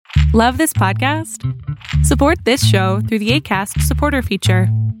Love this podcast? Support this show through the Acast supporter feature.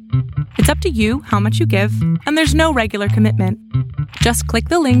 It's up to you how much you give, and there's no regular commitment. Just click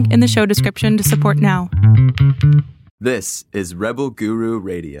the link in the show description to support now. This is Rebel Guru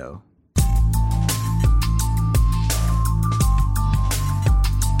Radio.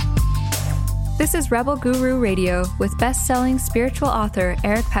 This is Rebel Guru Radio with best-selling spiritual author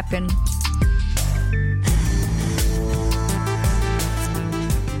Eric Pepin.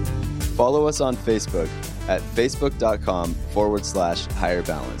 Follow us on Facebook at facebook.com/Higher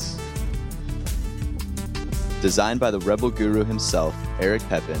Balance. Designed by the Rebel Guru himself, Eric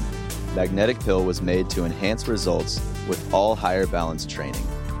Pepin, Magnetic Pill was made to enhance results with all Higher Balance training,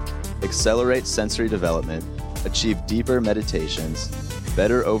 accelerate sensory development, achieve deeper meditations,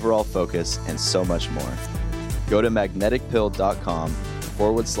 better overall focus, and so much more. Go to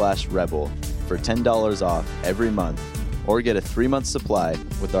magneticpill.com/Rebel for $10 off every month, or get a 3-month supply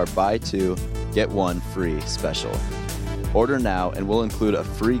with our buy 2, get 1 free special. Order now and we'll include a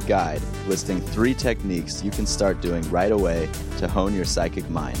free guide listing 3 techniques you can start doing right away to hone your psychic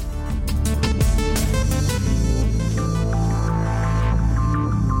mind.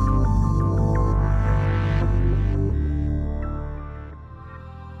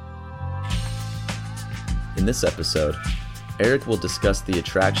 In this episode, Eric will discuss the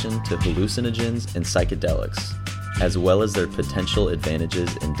attraction to hallucinogens and psychedelics, as well as their potential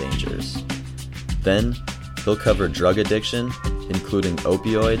advantages and dangers. Then, he'll cover drug addiction, including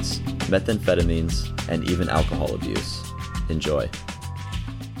opioids, methamphetamines, and even alcohol abuse. Enjoy.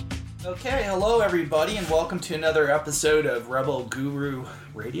 Okay, hello everybody, and welcome to another episode of Rebel Guru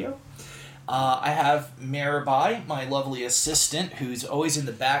Radio. I have Mirabai, my lovely assistant, who's always in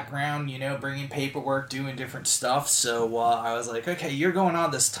the background, bringing paperwork, doing different stuff. So I was like, okay, you're going on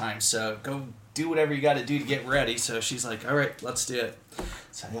this time, so go do whatever you got to do to get ready. So she's like, all right, let's do it.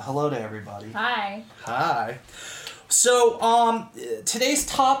 So hello to everybody. Hi. Hi. So today's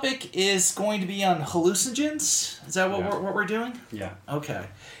topic is going to be on hallucinogens. Is that what we're doing? Yeah. Okay.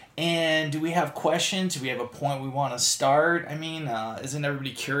 And do we have questions? Do we have a point we want to start? I mean, isn't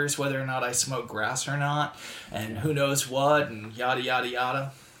everybody curious whether or not I smoke grass or not? And who knows what, and yada, yada,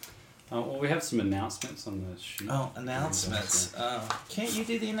 yada. Well, we have some announcements on the sheet. Oh, announcements. Can't you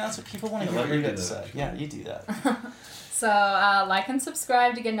do the announcement? People want to Yeah, hear what you let got me to do say. that. Yeah, you do that. So, like and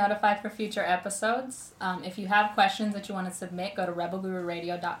subscribe to get notified for future episodes. If you have questions that you want to submit, go to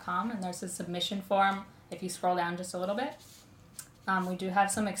rebelgururadio.com, and there's a submission form if you scroll down just a little bit. We do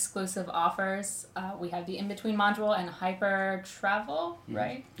have some exclusive offers. We have the In-Between module and Hyper Travel,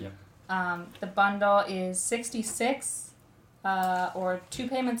 right? Yep. The bundle is $66 or 2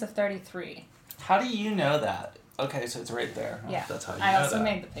 payments of $33. How do you know that? Okay, so it's right there. Yeah. That's how you I know also that.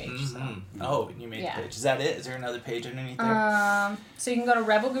 made the page. Mm-hmm. Oh, you made the page. Is that it? Is there another page underneath there? So you can go to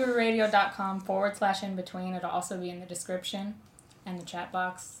rebelgururadio.com/in-between. It'll also be in the description and the chat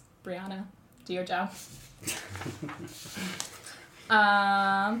box. Brianna, do your job. We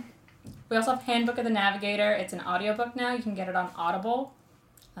also have Handbook of the Navigator. It's an audiobook now. You can get it on Audible.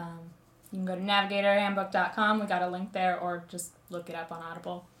 You can go to navigatorhandbook.com. We got a link there, or just look it up on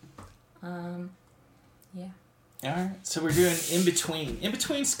Audible. Yeah. All right. So we're doing In-Between.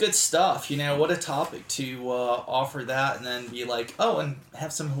 In-Between's good stuff. What a topic to offer that and then be like, oh, and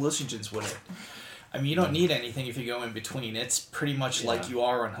have some hallucinogens with it. I mean, you don't need anything if you go in between. It's pretty much like you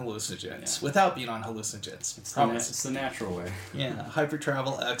are on hallucinogens without being on hallucinogens. It's the natural way. Yeah, hyper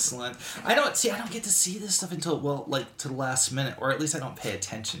travel, excellent. I don't get to see this stuff until to the last minute, or at least I don't pay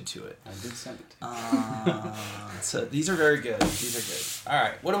attention to it. I did send it. So these are very good. All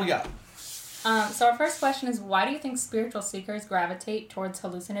right, what do we got? So our first question is, why do you think spiritual seekers gravitate towards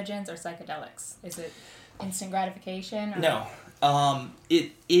hallucinogens or psychedelics? Is it instant gratification? Or? No.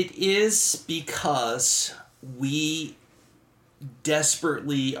 It is because we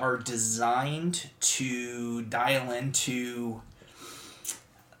desperately are designed to dial into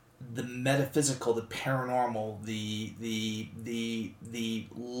the metaphysical, the paranormal, the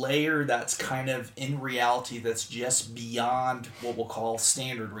layer that's kind of in reality that's just beyond what we'll call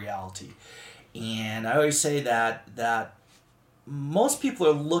standard reality. And I always say that most people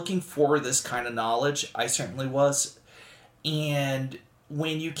are looking for this kind of knowledge. I certainly was. And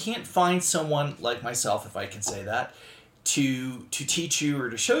when you can't find someone like myself, if I can say that, to teach you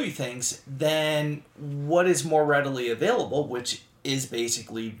or to show you things, then what is more readily available, which is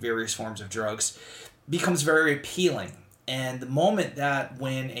basically various forms of drugs, becomes very appealing. And the moment that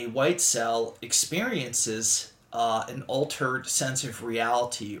when a white cell experiences an altered sense of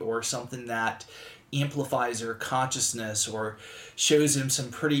reality or something that amplifies their consciousness or shows them some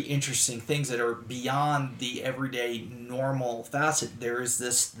pretty interesting things that are beyond the everyday normal facet, there is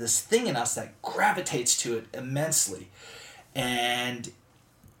this thing in us that gravitates to it immensely. And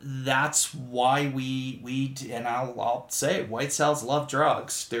that's why we and I'll say it, white cells love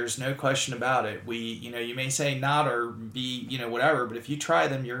drugs. There's no question about it. You may say not or be, whatever, but if you try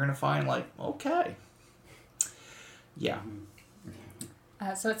them, you're going to find like, okay. Yeah.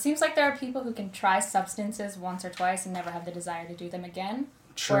 So it seems like there are people who can try substances once or twice and never have the desire to do them again.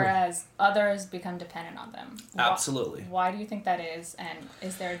 True. Whereas others become dependent on them. Absolutely. Why do you think that is? And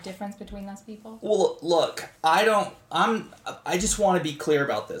is there a difference between those people? Well, look, I just want to be clear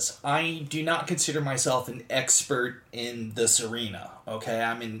about this. I do not consider myself an expert in this arena, okay?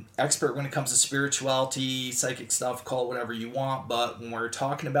 I'm an expert when it comes to spirituality, psychic stuff, call it whatever you want, but when we're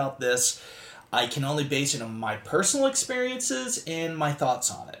talking about this, I can only base it on my personal experiences and my thoughts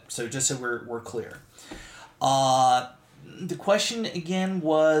on it. So just so we're clear. The question again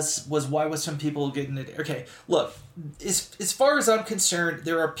was why was some people getting it? Okay, look, as far as I'm concerned,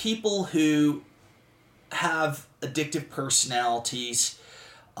 there are people who have addictive personalities.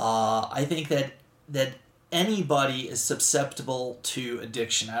 I think that anybody is susceptible to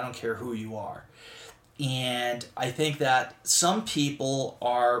addiction. I don't care who you are. And I think that some people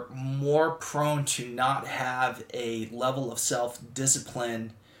are more prone to not have a level of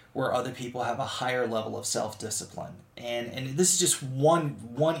self-discipline where other people have a higher level of self-discipline. And this is just one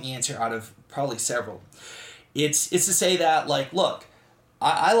answer out of probably several. It's to say that, like, look,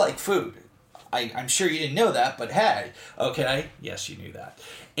 I like food. I'm sure you didn't know that, but hey, okay, yes, you knew that.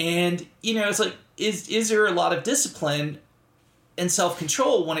 And, it's like, is there a lot of discipline and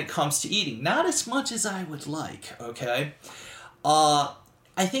self-control when it comes to eating? Not as much as I would like, okay? I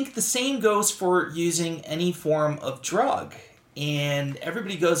think the same goes for using any form of drug. And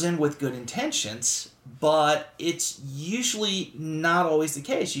everybody goes in with good intentions, but it's usually not always the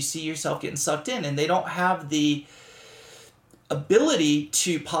case. You see yourself getting sucked in, and they don't have the ability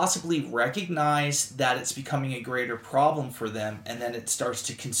to possibly recognize that it's becoming a greater problem for them, and then it starts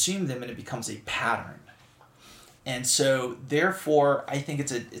to consume them, and it becomes a pattern. And so, therefore, I think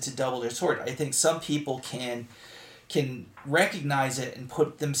it's a double-edged sword. I think some people can recognize it and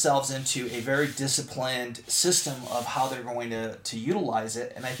put themselves into a very disciplined system of how they're going to utilize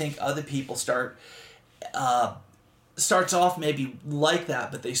it. And I think other people starts off maybe like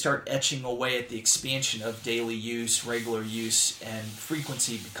that, but they start etching away at the expansion of daily use, regular use, and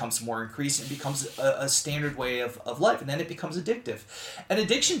frequency becomes more increased and becomes a standard way of life. And then it becomes addictive. And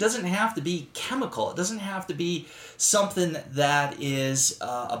addiction doesn't have to be chemical. It doesn't have to be something that is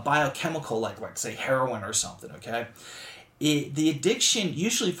a biochemical, like say heroin or something, okay? The addiction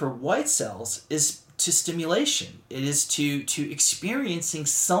usually for white cells is to stimulation. It is to experiencing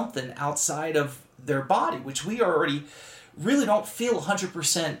something outside of their body, which we already really don't feel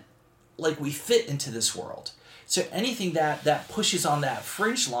 100% like we fit into this world. So anything that pushes on that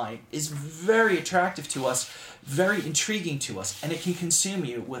fringe line is very attractive to us, very intriguing to us, and it can consume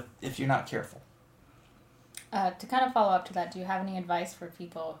you if you're not careful. To kind of follow up to that, do you have any advice for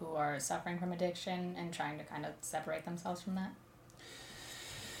people who are suffering from addiction and trying to kind of separate themselves from that?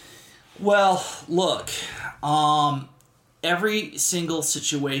 Well, look, every single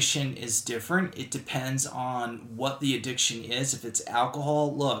situation is different. It depends on what the addiction is. If it's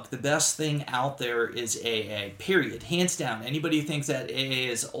alcohol, look, the best thing out there is AA, period. Hands down. Anybody who thinks that AA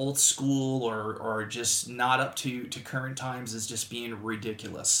is old school or just not up to current times is just being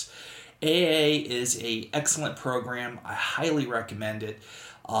ridiculous. AA is an excellent program. I highly recommend it.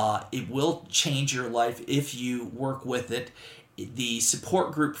 It will change your life if you work with it. The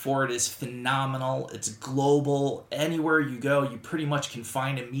support group for it is phenomenal. It's global. Anywhere you go, you pretty much can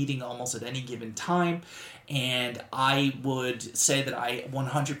find a meeting almost at any given time. And I would say that I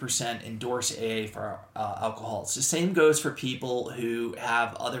 100% endorse AA for alcoholics. The same goes for people who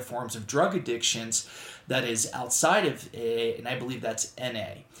have other forms of drug addictions that is outside of AA, and I believe that's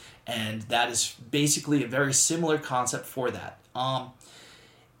NA. And that is basically a very similar concept for that.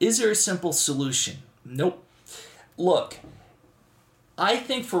 Is there a simple solution? Nope. Look, I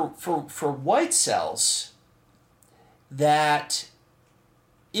think for white cells that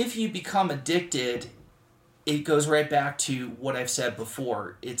if you become addicted, it goes right back to what I've said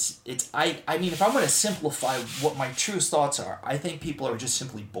before. I mean, if I'm going to simplify what my truest thoughts are, I think people are just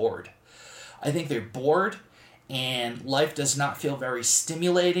simply bored. I think they're bored and life does not feel very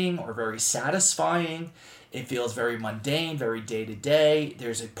stimulating or very satisfying. It feels very mundane, very day-to-day.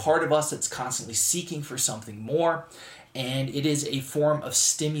 There's a part of us that's constantly seeking for something more. And it is a form of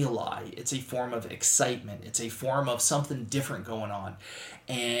stimuli. It's a form of excitement. It's a form of something different going on.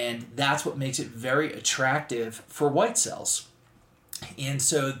 And that's what makes it very attractive for white cells. And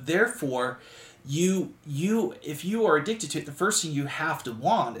so therefore, if you are addicted to it, the first thing you have to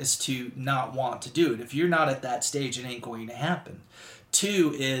want is to not want to do it. If you're not at that stage, it ain't going to happen.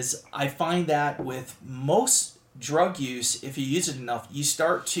 2 is, I find that with most drug use, if you use it enough, you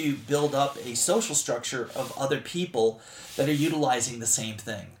start to build up a social structure of other people that are utilizing the same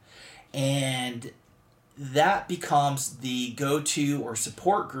thing. And that becomes the go-to or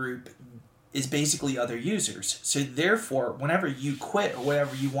support group is basically other users. So therefore, whenever you quit or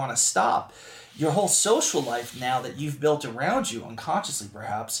whatever you want to stop, your whole social life now that you've built around you, unconsciously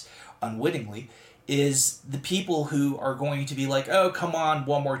perhaps, unwittingly, is the people who are going to be like, oh, come on,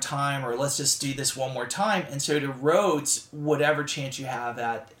 one more time, or let's just do this one more time. And so it erodes whatever chance you have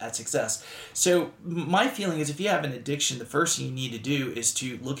at success. So my feeling is if you have an addiction, the first thing you need to do is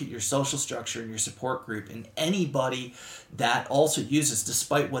to look at your social structure and your support group, and anybody that also uses,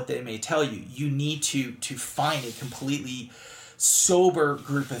 despite what they may tell you, you need to find a completely sober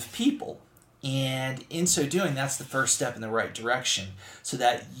group of people. And in so doing, that's the first step in the right direction so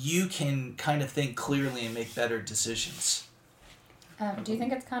that you can kind of think clearly and make better decisions. Do you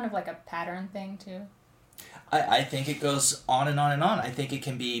think it's kind of like a pattern thing too? I think it goes on and on and on. I think it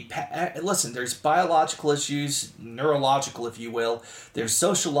can be... Listen, there's biological issues, neurological, if you will. There's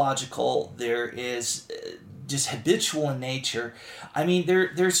sociological. There is just habitual in nature. I mean,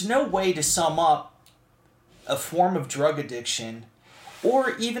 there's no way to sum up a form of drug addiction.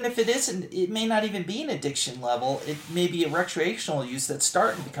 Or even if it isn't, it may not even be an addiction level. It may be a recreational use that's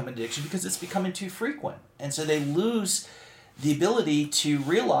starting to become an addiction because it's becoming too frequent. And so they lose the ability to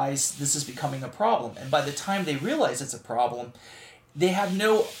realize this is becoming a problem. And by the time they realize it's a problem, they have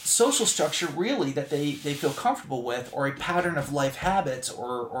no social structure really that they feel comfortable with, or a pattern of life habits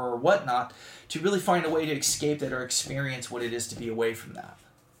or whatnot to really find a way to escape that or experience what it is to be away from that.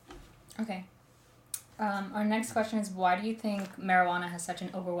 Okay. Our next question is, why do you think marijuana has such an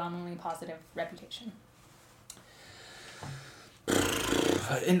overwhelmingly positive reputation?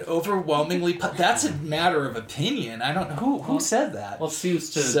 An overwhelmingly... That's a matter of opinion. I don't know. Who said that? Well, it seems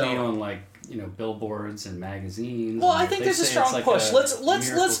to be on, like, billboards and magazines. Well, I think there's a strong push.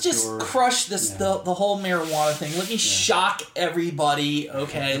 Let's just crush this the whole marijuana thing. Let me shock everybody,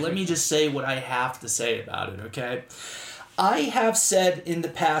 okay? Let me just say what I have to say about it, okay? I have said in the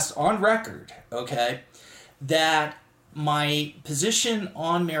past on record, okay, that my position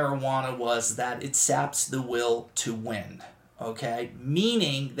on marijuana was that it saps the will to win, okay?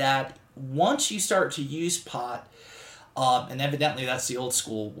 Meaning that once you start to use pot, and evidently that's the old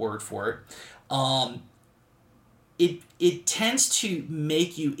school word for it, it tends to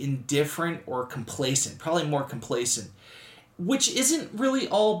make you indifferent or complacent, probably more complacent, which isn't really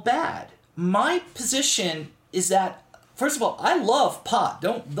all bad. My position is that, first of all, I love pot.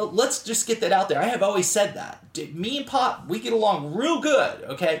 Let's just get that out there. I have always said that. Me and pot, we get along real good,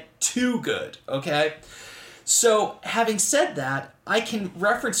 okay? Too good, okay? So, having said that, I can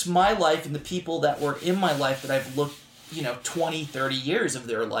reference my life and the people that were in my life that I've looked, 20, 30 years of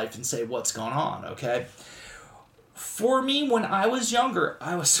their life and say, what's going on, okay? For me, when I was younger,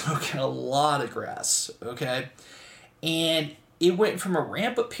 I was smoking a lot of grass, okay? And it went from a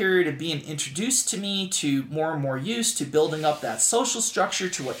ramp-up period of being introduced to me to more and more use to building up that social structure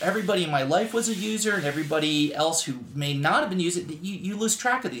to what everybody in my life was a user and everybody else who may not have been using it. You lose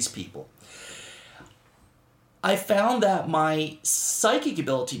track of these people. I found that my psychic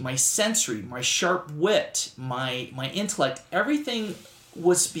ability, my sensory, my sharp wit, my intellect, everything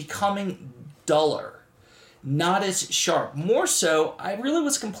was becoming duller, not as sharp. More so, I really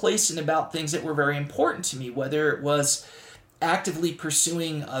was complacent about things that were very important to me, whether it was actively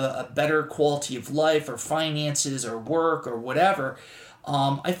pursuing a better quality of life or finances or work or whatever.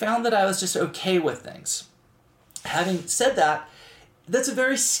 I found that I was just okay with things. Having said that, that's a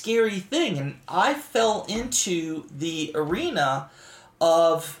very scary thing, and I fell into the arena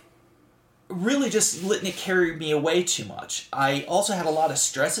of really just letting it carry me away too much. I also had a lot of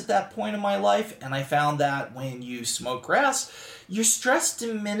stress at that point in my life, and I found that when you smoke grass, your stress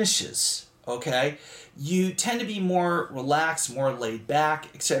diminishes, okay? You tend to be more relaxed, more laid back,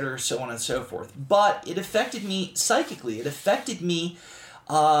 etc., so on and so forth. But it affected me psychically. It affected me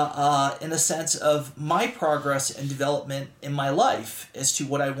in a sense of my progress and development in my life as to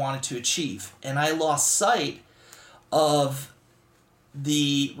what I wanted to achieve. And I lost sight of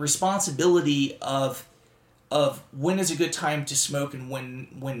the responsibility of of when is a good time to smoke and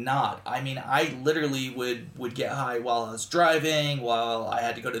when not. I mean, I literally would get high while I was driving, while I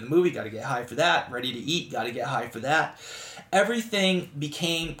had to go to the movie, got to get high for that, ready to eat, got to get high for that. Everything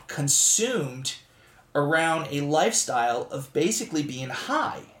became consumed around a lifestyle of basically being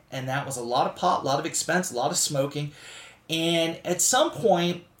high. And that was a lot of pot, a lot of expense, a lot of smoking. And at some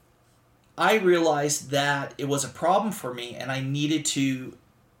point, I realized that it was a problem for me and I needed to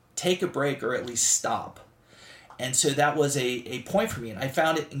take a break or at least stop. And so that was a point for me. And I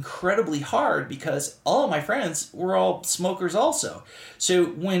found it incredibly hard because all of my friends were all smokers also. So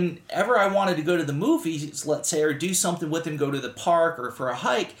whenever I wanted to go to the movies, let's say, or do something with them, go to the park or for a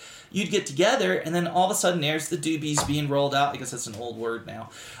hike, you'd get together and then all of a sudden there's the doobies being rolled out. I guess that's an old word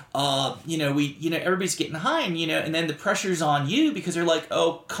now. Everybody's getting high and then the pressure's on you because they're like,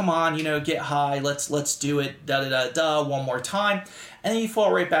 oh, come on, get high. Let's do it. One more time. And then you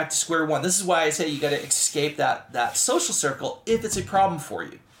fall right back to square one. This is why I say you got to escape that social circle if it's a problem for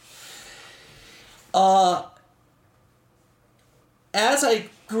you. As I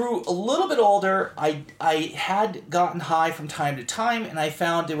grew a little bit older, I had gotten high from time to time, and I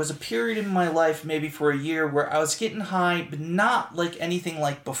found there was a period in my life, maybe for a year, where I was getting high, but not like anything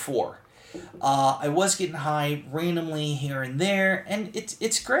like before. I was getting high randomly here and there, and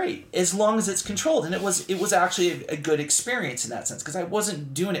it's great as long as it's controlled. And it was actually a good experience in that sense because I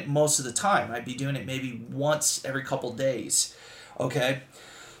wasn't doing it most of the time. I'd be doing it maybe once every couple days. Okay,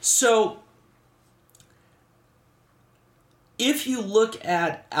 so if you look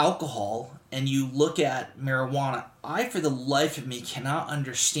at alcohol and you look at marijuana, I for the life of me cannot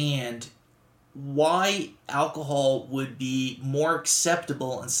understand why alcohol would be more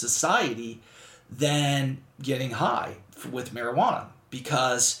acceptable in society than getting high with marijuana.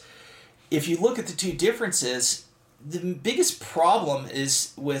 Because if you look at the two differences, the biggest problem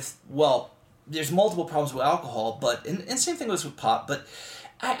is there's multiple problems with alcohol, and same thing goes with pot, but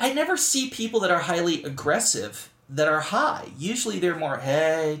I never see people that are highly aggressive that are high. Usually they're more,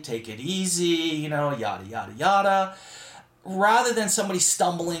 hey, take it easy, yada, yada, yada. Rather than somebody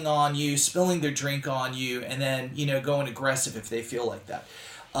stumbling on you, spilling their drink on you, and then, going aggressive if they feel like that.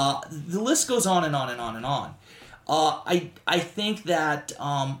 The list goes on and on and on and on. I think that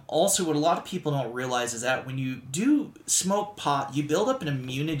also what a lot of people don't realize is that when you do smoke pot, you build up an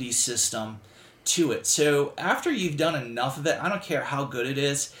immunity system to it. So after you've done enough of it, I don't care how good it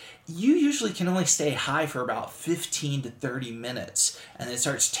is, you usually can only stay high for about 15 to 30 minutes, and then it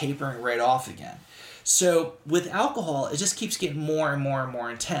starts tapering right off again. So with alcohol, it just keeps getting more and more and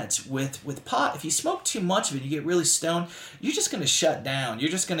more intense. With pot, if you smoke too much of it, you get really stoned, you're just going to shut down. You're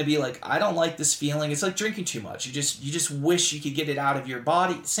just going to be like, I don't like this feeling. It's like drinking too much. You just wish you could get it out of your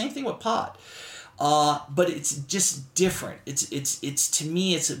body. Same thing with pot. But it's just different. It's to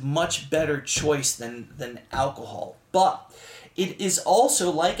me, it's a much better choice than alcohol. But it is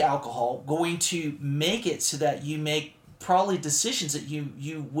also, like alcohol, going to make it so that you make probably decisions that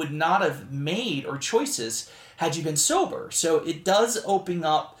you would not have made or choices had you been sober. So it does open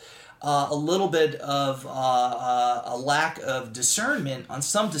up a little bit of a lack of discernment on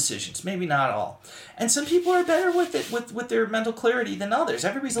some decisions, maybe not all. And some people are better with it, with their mental clarity than others.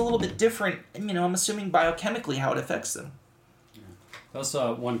 Everybody's a little bit different, I'm assuming biochemically how it affects them. Yeah.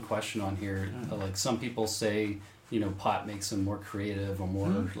 Also, one question on here, like some people say, pot makes them more creative or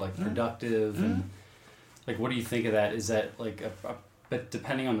more productive and like, what do you think of that? Is that like but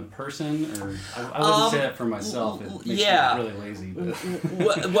depending on the person, or I wouldn't say that for myself. It makes me really lazy.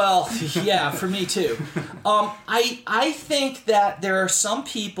 But. Well, yeah, for me too. I think that there are some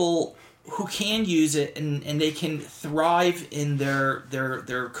people who can use it and they can thrive in their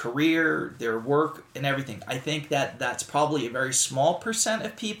career, their work, and everything. I think that's probably a very small percent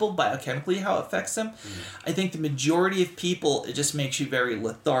of people biochemically how it affects them. I think the majority of people, it just makes you very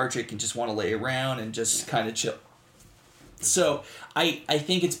lethargic and just want to lay around and just kind of chill. So I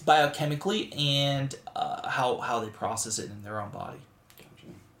think it's biochemically and how they process it in their own body. Gotcha.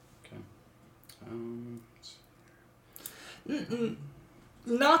 Okay.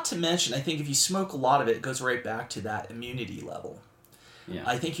 Not to mention, I think if you smoke a lot of it, it goes right back to that immunity level. Yeah.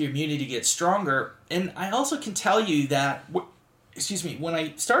 I think your immunity gets stronger. And I also can tell you that, when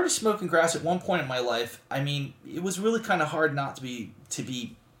I started smoking grass at one point in my life, it was really kind of hard not to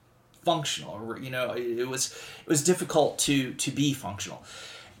be functional. It was difficult to be functional.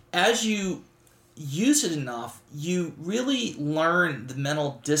 As you use it enough, you really learn the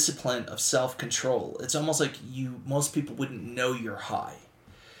mental discipline of self-control. It's almost like most people wouldn't know you're high.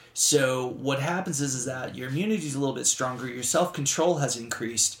 So what happens is that your immunity is a little bit stronger, your self-control has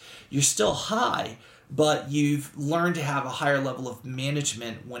increased, you're still high, but you've learned to have a higher level of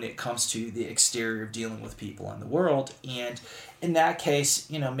management when it comes to the exterior of dealing with people in the world. And in that case,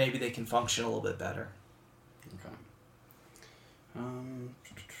 maybe they can function a little bit better.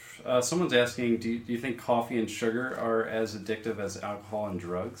 Okay. Someone's asking, do you think coffee and sugar are as addictive as alcohol and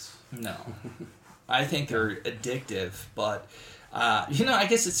drugs? No. I think they're addictive, but I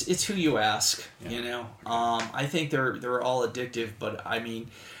guess it's who you ask. Yeah. I think they're all addictive, but I mean,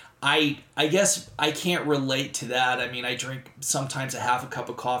 I guess I can't relate to that. I mean, I drink sometimes a half a cup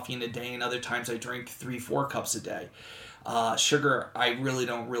of coffee in a day, and other times I drink 3-4 cups a day. Sugar, I really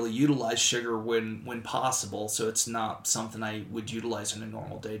don't utilize sugar when possible, so it's not something I would utilize on a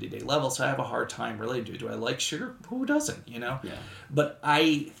normal day-to-day level, so I have a hard time relating to it. Do I like sugar? Who doesn't, Yeah. But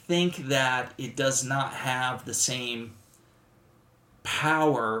I think that it does not have the same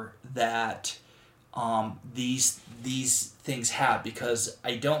power that these things have, because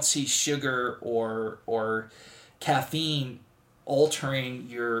I don't see sugar or caffeine altering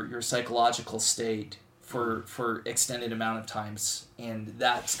your psychological state for extended amount of times, and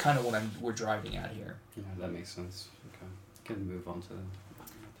that's kind of what we're driving at here. Yeah, that makes sense. Okay, can move on to.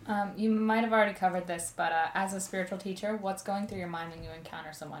 You might have already covered this, but as a spiritual teacher, what's going through your mind when you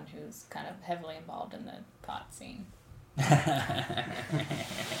encounter someone who's kind of heavily involved in the pot scene?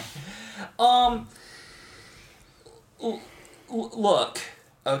 Look,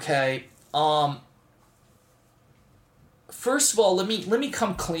 okay. First of all, let me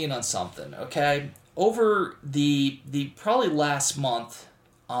come clean on something, okay? Over the probably last month,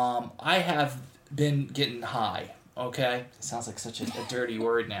 I have been getting high, okay? It sounds like such a dirty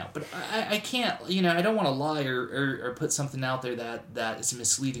word now, but I can't, I don't want to lie or put something out there that is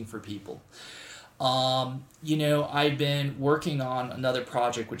misleading for people. I've been working on another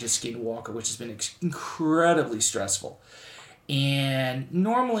project, which is Skinwalker, which has been incredibly stressful. And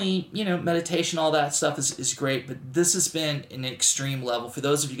normally, meditation, all that stuff is great, but this has been an extreme level. For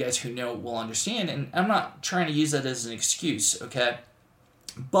those of you guys who know will understand, and I'm not trying to use that as an excuse, okay?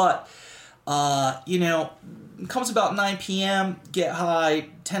 But, it comes about 9 p.m., get high,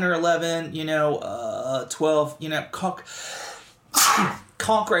 10 or 11, 12,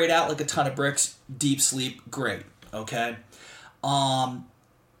 conk right out like a ton of bricks, deep sleep, great, okay?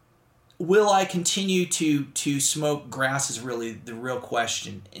 Will I continue to smoke grass is really the real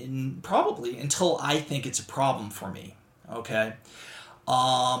question, and probably until I think it's a problem for me, okay?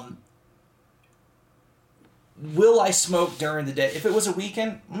 Will I smoke during the day? If it was a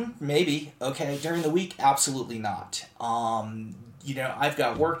weekend, maybe, okay? During the week, absolutely not. I've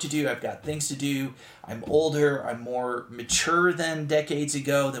got work to do, I've got things to do, I'm older, I'm more mature than decades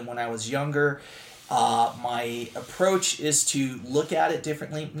ago, than when I was younger. My approach is to look at it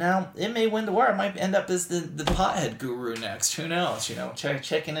differently. Now, it may win the war. I might end up as the pothead guru next. Who knows?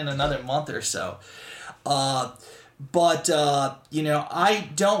 Checking in another month or so. But I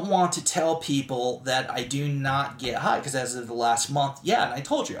don't want to tell people that I do not get high, because as of the last month, yeah, and I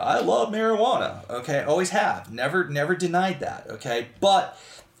told you, I love marijuana, okay? Always have. Never denied that, okay? But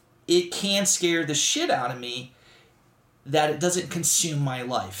it can scare the shit out of me that it doesn't consume my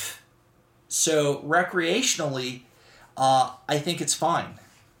life. So recreationally, I think it's fine.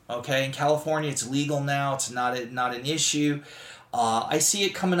 Okay, in California, it's legal now. It's not an issue. I see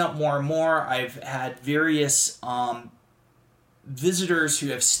it coming up more and more. I've had various visitors who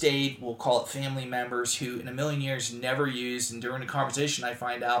have stayed, we'll call it family members, who in a million years never used, and during the conversation I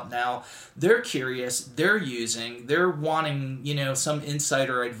find out now they're curious, they're using, they're wanting, some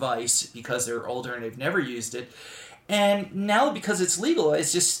insider advice because they're older and they've never used it. And now, because it's legal, I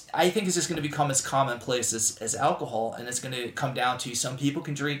think it's just going to become as commonplace as alcohol, and it's going to come down to some people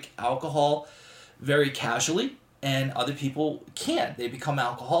can drink alcohol very casually, and other people can't. They become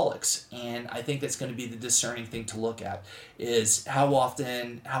alcoholics, and I think that's going to be the discerning thing to look at, is how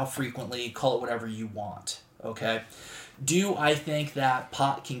often, how frequently, call it whatever you want, okay? Do I think that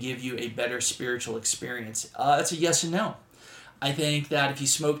pot can give you a better spiritual experience? It's a yes and no. I think that if you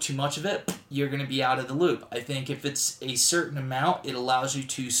smoke too much of it, you're going to be out of the loop. I think if it's a certain amount, it allows you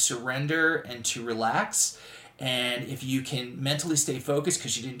to surrender and to relax. And if you can mentally stay focused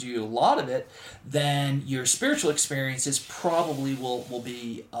because you didn't do a lot of it, then your spiritual experiences probably will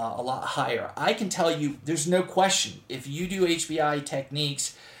be a lot higher. I can tell you, there's no question, if you do HBI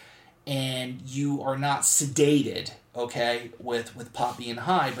techniques and you are not sedated, okay, with pot being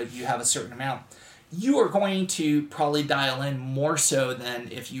high, but you have a certain amount, you are going to probably dial in more so than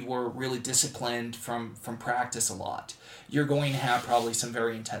if you were really disciplined from practice a lot. You're going to have probably some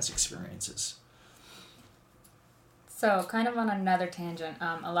very intense experiences. So, kind of on another tangent,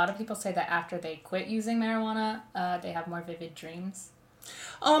 a lot of people say that after they quit using marijuana, they have more vivid dreams.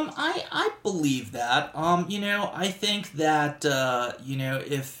 I believe that. I think that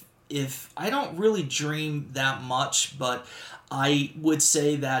if I don't really dream that much, but I would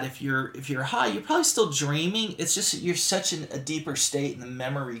say that if you're high, you're probably still dreaming. It's just that you're such a deeper state, and the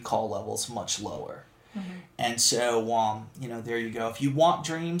memory call level is much lower. Mm-hmm. And so, there you go. If you want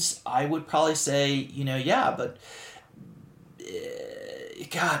dreams, I would probably say, yeah, but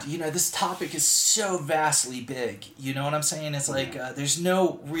God, this topic is so vastly big. You know what I'm saying? It's like there's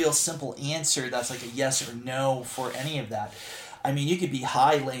no real simple answer that's like a yes or no for any of that. I mean, you could be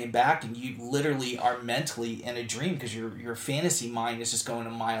high laying back and you literally are mentally in a dream because your fantasy mind is just going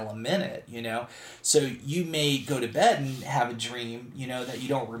a mile a minute, So you may go to bed and have a dream, that you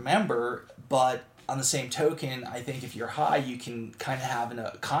don't remember, but on the same token, I think if you're high, you can kind of have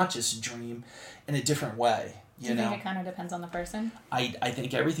a conscious dream in a different way. You think it kind of depends on the person? I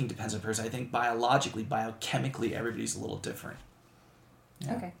think everything depends on the person. I think biologically, biochemically, everybody's a little different.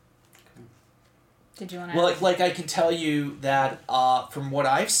 Yeah. Okay. Did you want to? Well, like I can tell you that from what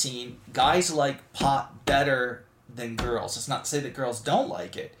I've seen, guys like pot better than girls. It's not to say that girls don't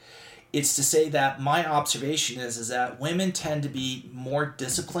like it. It's to say that my observation is that women tend to be more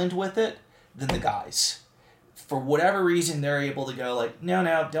disciplined with it than the guys. For whatever reason, they're able to go like, no,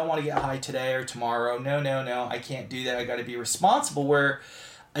 don't want to get high today or tomorrow. No, I can't do that. I got to be responsible. Where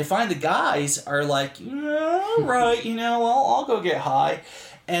I find the guys are like, right, I'll go get high.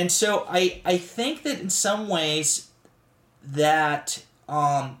 And so I think that in some ways that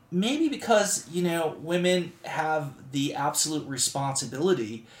maybe because, women have the absolute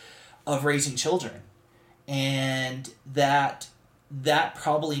responsibility of raising children, and that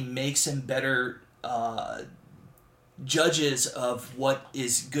probably makes them better judges of what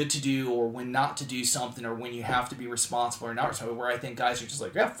is good to do or when not to do something or when you have to be responsible or not responsible, where I think guys are just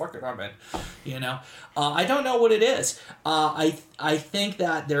like, yeah, fuck it, I'm in, I don't know what it is. I think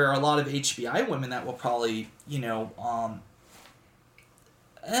that there are a lot of HBI women that will probably, well,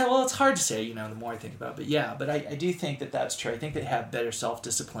 it's hard to say, the more I think about it, but yeah, but I do think that that's true. I think they have better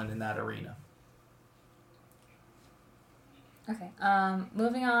self-discipline in that arena. Okay,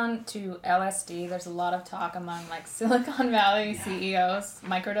 moving on to LSD, there's a lot of talk among Silicon Valley CEOs,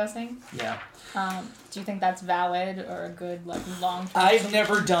 microdosing. Yeah. Do you think that's valid or a good long-term I've solution?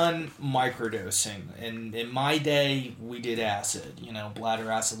 never done microdosing, and in my day we did acid,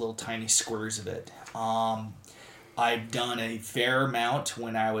 bladder acid, little tiny squares of it. I've done a fair amount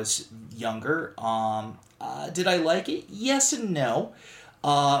when I was younger. Did I like it? Yes and no.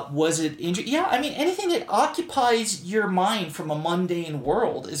 Was it yeah, I mean, anything that occupies your mind from a mundane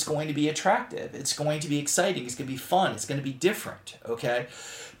world is going to be attractive. It's going to be exciting. It's going to be fun. It's going to be different, okay?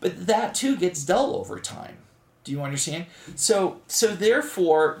 But that, too, gets dull over time. Do you understand? So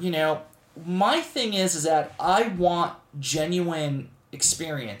therefore, my thing is that I want genuine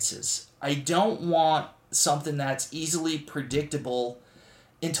experiences. I don't want something that's easily predictable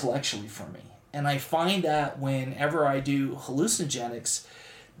intellectually for me. And I find that whenever I do hallucinogenics,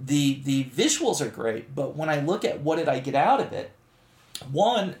 the visuals are great, but when I look at what did I get out of it,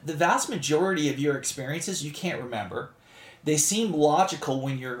 one, the vast majority of your experiences you can't remember. They seem logical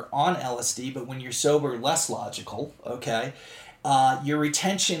when you're on LSD, but when you're sober, less logical, okay? Your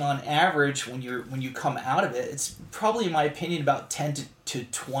retention on average when you come out of it, it's probably, in my opinion, about 10 to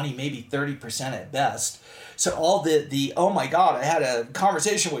 20, maybe 30% at best. So all the oh my God, I had a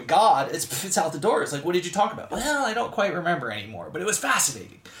conversation with God, it's out the door. It's like, what did you talk about? Well, I don't quite remember anymore, but it was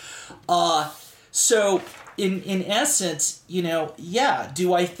fascinating. So in essence, yeah,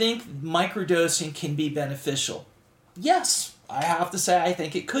 do I think microdosing can be beneficial? Yes, I have to say I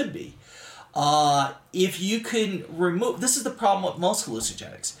think it could be. If you can remove, this is the problem with most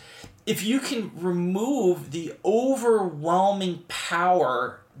hallucinogenics, if you can remove the overwhelming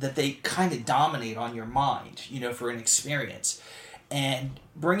power that they kind of dominate on your mind, for an experience, and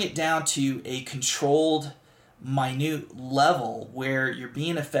bring it down to a controlled, minute level where you're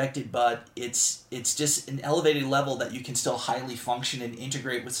being affected, but it's just an elevated level that you can still highly function and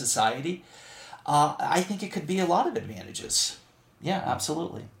integrate with society, I think it could be a lot of advantages. Yeah,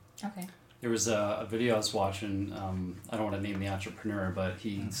 absolutely. Okay. There was a video I was watching, I don't want to name the entrepreneur, but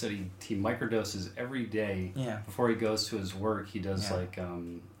he said he microdoses every day. Yeah. Before he goes to his work, he does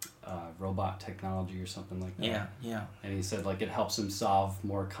robot technology or something like that. Yeah. And he said it helps him solve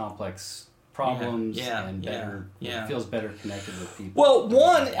more complex problems and better feels better connected with people. Well,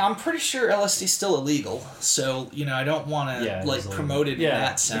 one, I'm pretty sure LSD is still illegal, so I don't want to promote it in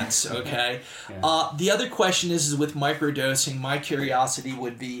that sense. Okay. The other question is with microdosing. My curiosity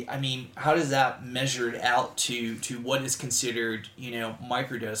would be, how does that measure out to what is considered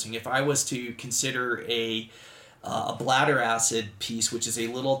microdosing? If I was to consider a a bladder acid piece, which is a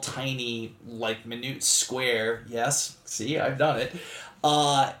little tiny, like, minute square. Yes, see, I've done it.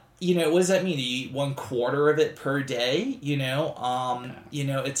 You know, what does that mean? You eat 1/4 of it per day? You know,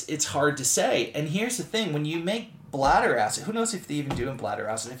 it's hard to say. And here's the thing: when you make bladder acid, who knows if they even do in bladder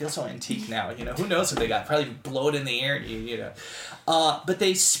acid? I feel so antique now. You know, who knows what they got? Probably blow it in the air. You know, but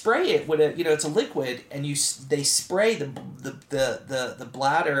they spray it with a, you know, it's a liquid, and they spray the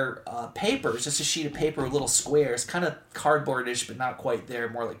bladder paper. It's just a sheet of paper with little squares, kind of cardboardish, but not quite there,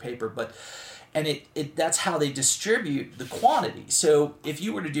 more like paper, but. And it that's how they distribute the quantity. So if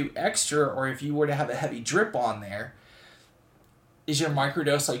you were to do extra, or if you were to have a heavy drip on there, is your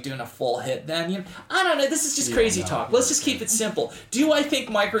microdose like doing a full hit then? You know, I don't know. This is just crazy talk. Let's just keep it simple. Do I think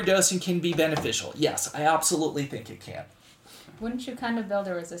microdosing can be beneficial? Yes, I absolutely think it can. Wouldn't you kind of build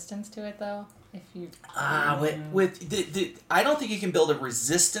a resistance to it though? If you I don't think you can build a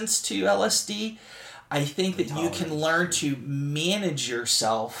resistance to LSD. I think that you can learn to manage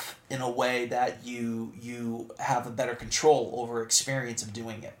yourself in a way that you have a better control over experience of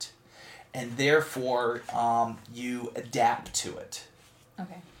doing it. And therefore, you adapt to it.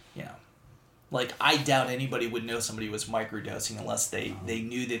 Okay. You know, like, I doubt anybody would know somebody was microdosing unless they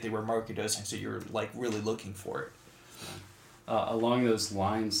knew that they were microdosing, so you're, like, really looking for it. Along those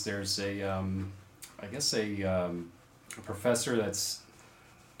lines, there's a professor that's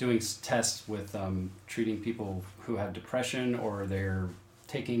doing tests with treating people who have depression, or they're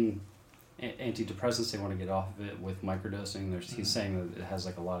taking antidepressants, they want to get off of it with microdosing. He's saying that it has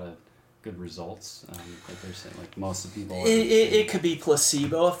like a lot of good results. Like they're saying, like most of the people. It could be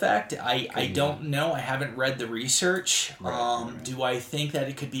placebo effect. I don't know. I haven't read the research. Right. Do I think that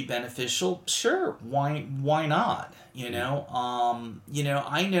it could be beneficial? Sure. Why not? You know.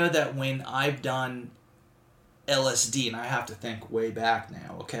 I know that when I've done LSD, and I have to think way back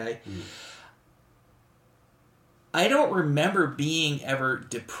now, okay? I don't remember being ever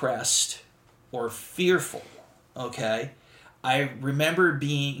depressed or fearful, okay? I remember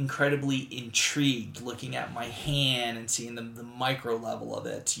being incredibly intrigued, looking at my hand and seeing the micro level of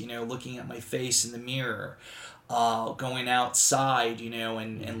it, you know, looking at my face in the mirror, going outside, you know,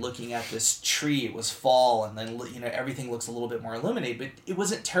 and looking at this tree. It was fall, and then, you know, everything looks a little bit more illuminated, but it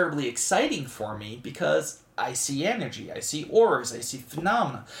wasn't terribly exciting for me because I see energy, I see auras, I see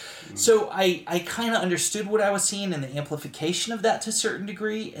phenomena. So I kind of understood what I was seeing and the amplification of that to a certain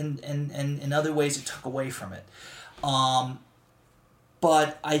degree, and in other ways it took away from it.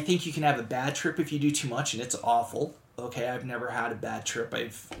 But I think you can have a bad trip if you do too much, and it's awful. Okay, I've never had a bad trip.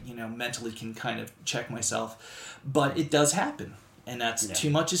 I've, you know, mentally can kind of check myself. But it does happen, and that's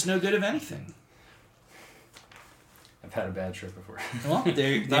too much is no good of anything. I've had a bad trip before. Well,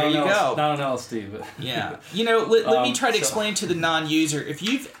 there you go. Not on LSD, but yeah. You know, let me try to explain to the non-user. If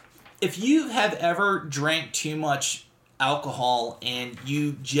you have ever drank too much alcohol and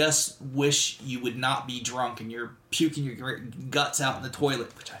you just wish you would not be drunk and you're puking your guts out in the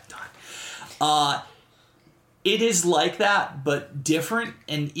toilet, which I've done, it is like that, but different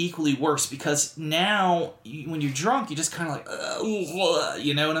and equally worse, because now when you're drunk, you just kind of like,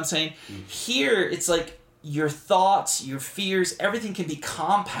 you know what I'm saying? Here, it's like your thoughts, your fears, everything can be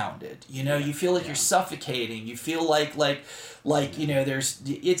compounded. You know, you feel like you're suffocating. You feel like you know,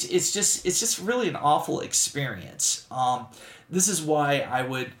 it's just really an awful experience. This is why I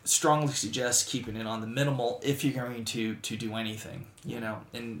would strongly suggest keeping it on the minimal if you're going to do anything, you know,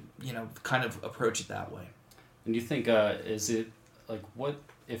 and, you know, kind of approach it that way. And you think, is it, like, what,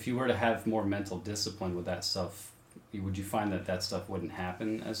 if you were to have more mental discipline with that stuff, would you find that stuff wouldn't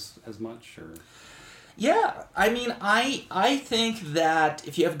happen as much, or? Yeah, I mean, I think that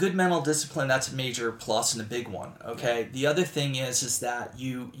if you have good mental discipline, that's a major plus and a big one, okay? The other thing is that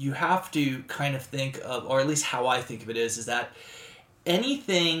you have to kind of think of, or at least how I think of it is that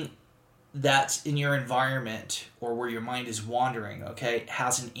anything that's in your environment or where your mind is wandering, okay,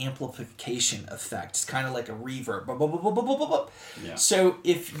 has an amplification effect. It's kind of like a reverb. Yeah. So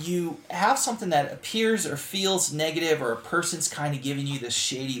if you have something that appears or feels negative, or a person's kind of giving you this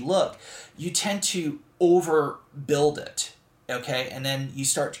shady look, you tend to overbuild it, okay? And then you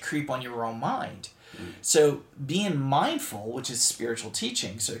start to creep on your own mind. So being mindful, which is spiritual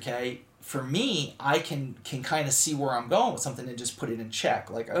teachings, okay, for me, I can kind of see where I'm going with something and just put it in check.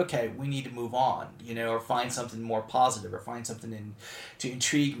 Like, okay, we need to move on, you know, or find something more positive, or find something to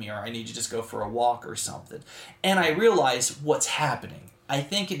intrigue me, or I need to just go for a walk or something. And I realize what's happening. I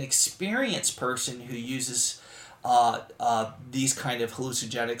think an experienced person who uses these kind of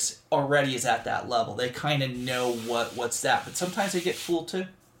hallucinogenics already is at that level. They kind of know what's that. But sometimes they get fooled too,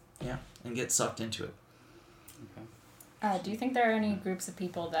 yeah, and get sucked into it. Okay. Do you think there are any groups of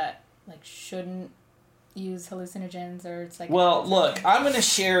people that, like, shouldn't use hallucinogens or it's like... Well, look, I'm going to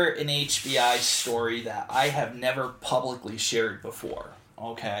share an HBI story that I have never publicly shared before.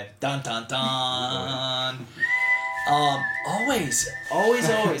 Okay. Dun, dun, dun. Always.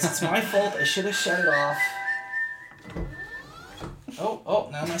 It's my fault. I should have shut it off. Oh,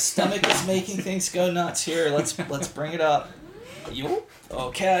 now my stomach is making things go nuts here. Let's bring it up. You?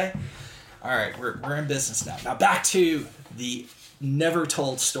 Okay. All right, we're in business now. Now back to the never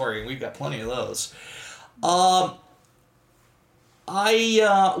told story. We've got plenty of those.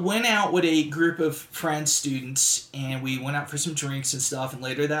 I went out with a group of friends, students, and we went out for some drinks and stuff. And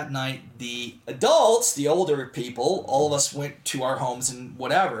later that night, the adults, the older people, all of us went to our homes and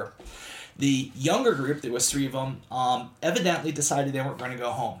whatever. The younger group, there was 3 of them, evidently decided they weren't going to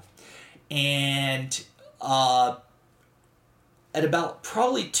go home. And at about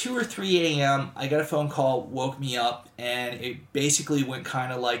probably 2 or 3 a.m., I got a phone call, woke me up, and it basically went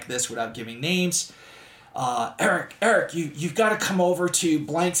kind of like this without giving names. Eric, you've got to come over to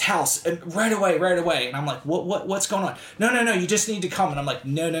blank's house and right away. And I'm like, what's going on? No, you just need to come. And I'm like,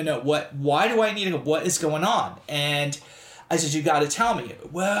 no, why do I need to go? What is going on? And I said, you got to tell me.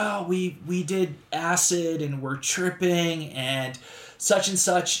 Well, we did acid and we're tripping and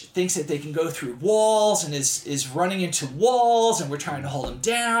such thinks that they can go through walls and is running into walls and we're trying to hold him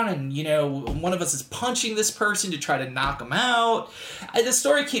down and, one of us is punching this person to try to knock him out. The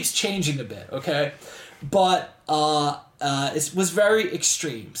story keeps changing a bit, okay? But it was very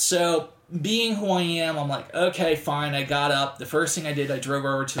extreme. So being who I am, I'm like, okay, fine. I got up. The first thing I did, I drove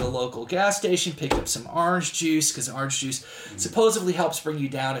over to the local gas station, picked up some orange juice because orange juice supposedly helps bring you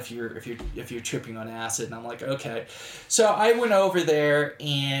down if you're tripping on acid. And I'm like, okay. So I went over there,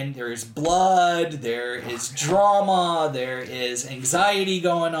 and there's blood, there is drama, there is anxiety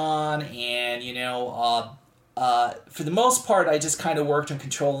going on, and for the most part, I just kind of worked on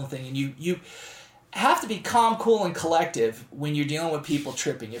controlling things. And you have to be calm, cool, and collective when you're dealing with people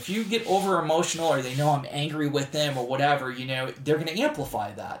tripping. If you get over emotional or they know I'm angry with them or whatever, they're going to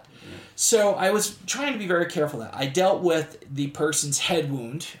amplify that. Mm-hmm. So I was trying to be very careful that I dealt with the person's head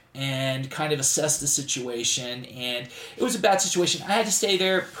wound and kind of assessed the situation. And it was a bad situation. I had to stay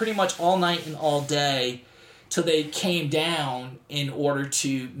there pretty much all night and all day till they came down in order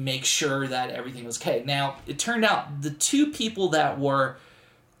to make sure that everything was okay. Now, it turned out the 2 people that were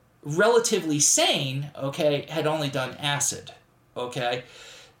relatively sane, okay, had only done acid, okay?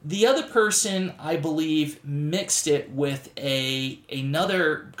 The other person, I believe, mixed it with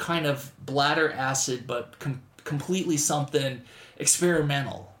another kind of bladder acid, but completely something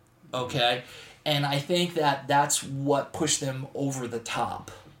experimental, okay? And I think that's what pushed them over the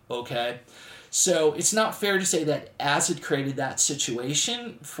top, okay? So it's not fair to say that acid created that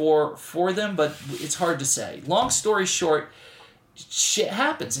situation for them, but it's hard to say. Long story short, shit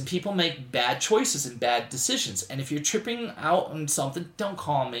happens and people make bad choices and bad decisions. And if you're tripping out on something, don't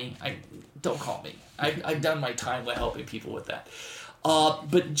call me. I've done my time with helping people with that.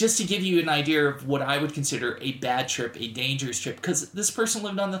 But just to give you an idea of what I would consider a bad trip, a dangerous trip, because this person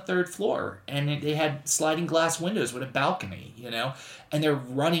lived on the 3rd floor and they had sliding glass windows with a balcony, and they're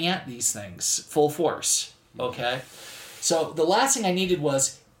running at these things full force. Okay. So the last thing I needed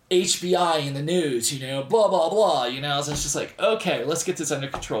was HBI in the news, blah, blah, blah, So it's just like, okay, let's get this under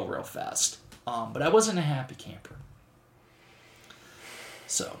control real fast. But I wasn't a happy camper.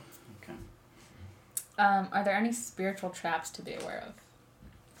 So. Okay. Are there any spiritual traps to be aware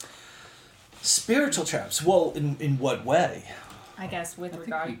of? Spiritual traps? Well, in what way? I guess with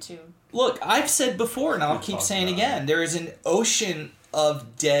regard to... Look, I've said before, and I'll keep saying again, there is an ocean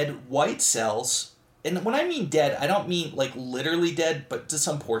of dead white cells. And when I mean dead, I don't mean like literally dead, but to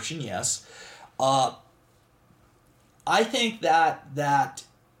some portion, yes. I think that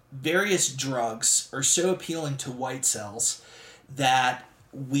various drugs are so appealing to white cells that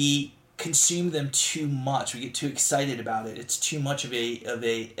we consume them too much. We get too excited about it. It's too much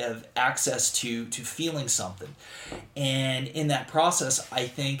of access to feeling something. And in that process, I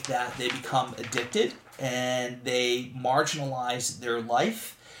think that they become addicted and they marginalize their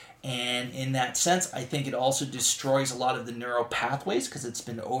life. And in that sense, I think it also destroys a lot of the neural pathways because it's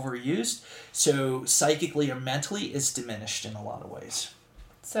been overused. So psychically or mentally, it's diminished in a lot of ways.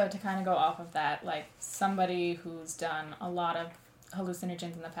 So to kind of go off of that, like somebody who's done a lot of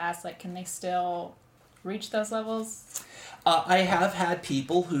hallucinogens in the past, like can they still reach those levels? I have had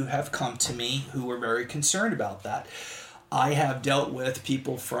people who have come to me who were very concerned about that. I have dealt with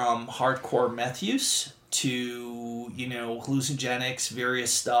people from hardcore meth use to, hallucinogenics,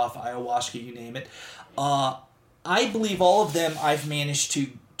 various stuff, ayahuasca, you name it. I believe all of them I've managed to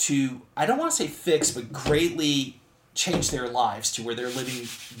I don't want to say fix, but greatly changed their lives to where they're living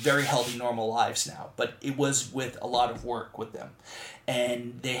very healthy, normal lives now. But it was with a lot of work with them.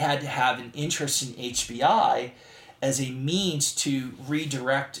 And they had to have an interest in HBI as a means to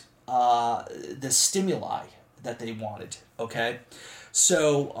redirect the stimuli that they wanted, okay?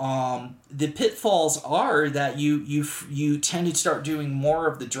 So the pitfalls are that you tend to start doing more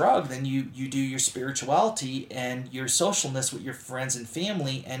of the drug than you do your spirituality and your socialness with your friends and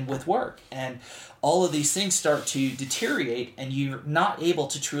family and with work. And all of these things start to deteriorate, and you're not able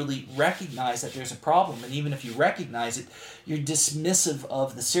to truly recognize that there's a problem. And even if you recognize it, you're dismissive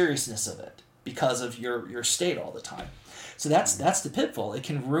of the seriousness of it because of your state all the time. So that's the pitfall. It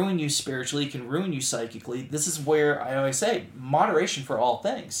can ruin you spiritually. It can ruin you psychically. This is where I always say moderation for all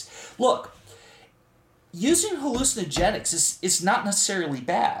things. Look, using hallucinogenics is not necessarily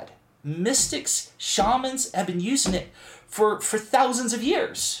bad. Mystics, shamans have been using it for thousands of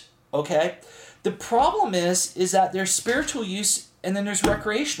years. Okay, the problem is that there's spiritual use and then there's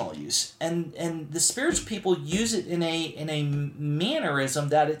recreational use, and the spiritual people use it in a mannerism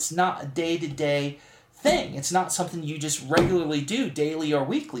that it's not a day-to-day thing. It's not something you just regularly do, daily or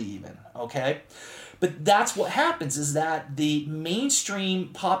weekly even, okay? But that's what happens, is that the mainstream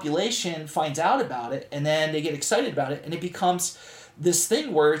population finds out about it, and then they get excited about it, and it becomes this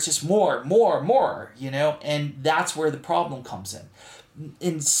thing where it's just more, you know? And that's where the problem comes in.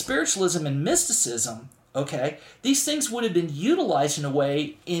 In spiritualism and mysticism, okay, these things would have been utilized in a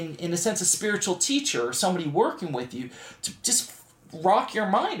way, in a sense, a spiritual teacher or somebody working with you to just rock your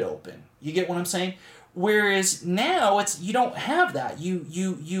mind open. You get what I'm saying? Whereas now you don't have that.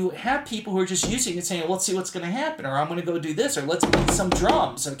 You have people who are just using it saying, let's see what's going to happen, or I'm going to go do this, or let's beat some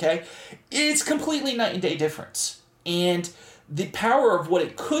drums, okay? It's completely night and day difference. And the power of what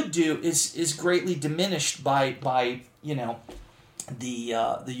it could do is greatly diminished by you know,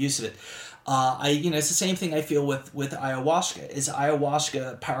 the use of it. It's the same thing I feel with ayahuasca. Is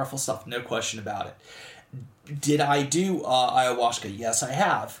ayahuasca powerful stuff? No question about it. Did I do ayahuasca? Yes, I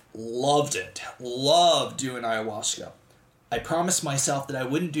have. Loved it. Loved doing ayahuasca. I promised myself that I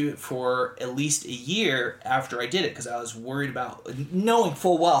wouldn't do it for at least a year after I did it because I was worried about knowing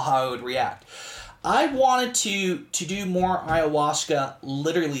full well how I would react. I wanted to do more ayahuasca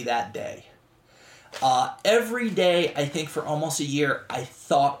literally that day. Every day, I think for almost a year, I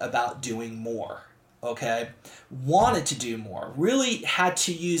thought about doing more. Okay, wanted to do more, really had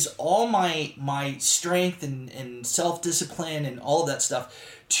to use all my strength and self-discipline and all of that stuff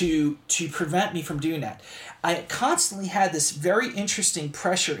to prevent me from doing that. I constantly had this very interesting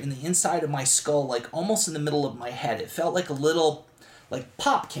pressure in the inside of my skull, like almost in the middle of my head. It felt like a little, like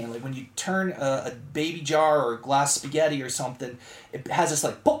pop can, like when you turn a baby jar or a glass of spaghetti or something, it has this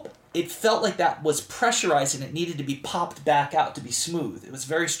like pop. It felt like that was pressurized and it needed to be popped back out to be smooth. It was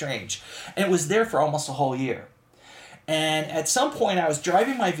very strange. And it was there for almost a whole year. And at some point I was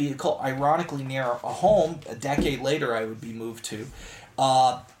driving my vehicle, ironically near a home, a decade later I would be moved to,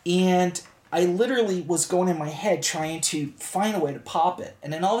 and I literally was going in my head trying to find a way to pop it.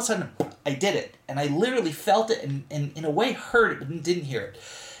 And then all of a sudden I did it. And I literally felt it and in a way heard it but didn't hear it.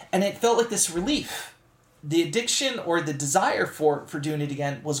 And it felt like this relief. The addiction or the desire for doing it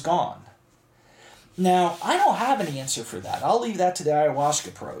again was gone. Now, I don't have an answer for that. I'll leave that to the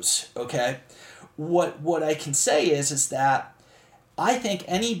ayahuasca pros, okay? What I can say is that I think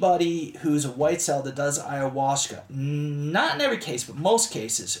anybody who's a white cell that does ayahuasca, not in every case, but most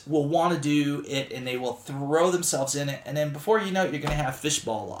cases, will want to do it and they will throw themselves in it, and then before you know it, you're going to have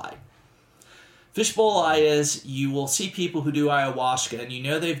fishbowl eye. Fishbowl eye is you will see people who do ayahuasca and you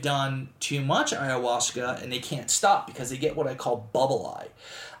know they've done too much ayahuasca and they can't stop because they get what I call bubble eye.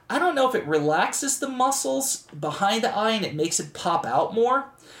 I don't know if it relaxes the muscles behind the eye and it makes it pop out more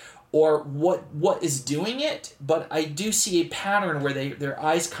or what is doing it, but I do see a pattern where their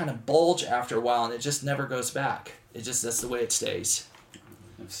eyes kind of bulge after a while and it just never goes back. That's the way it stays.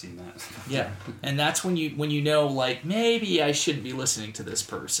 I've seen that. Yeah, and that's when you know, like, maybe I shouldn't be listening to this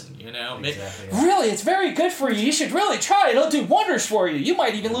person, you know? Exactly. Really, it's very good for you. You should really try it. It'll do wonders for you. You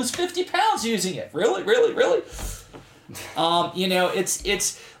might even lose 50 pounds using it. Really?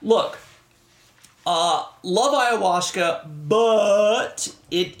 Look, love ayahuasca, but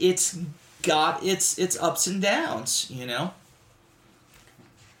it's got its ups and downs, you know?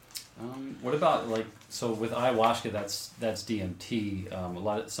 What about, like, so with ayahuasca, that's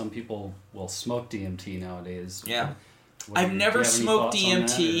DMT. Some people will smoke DMT nowadays. Yeah, I've never smoked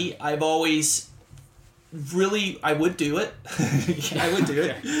DMT. I've always I would do it. I would do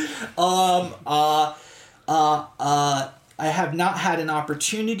it. I have not had an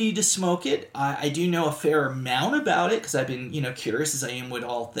opportunity to smoke it. I do know a fair amount about it because I've been, curious as I am with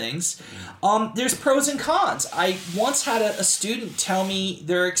all things. There's pros and cons. I once had a student tell me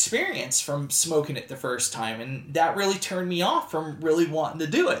their experience from smoking it the first time, and that really turned me off from really wanting to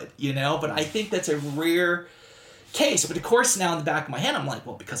do it, But I think that's a rare case. But of course, now in the back of my head, I'm like,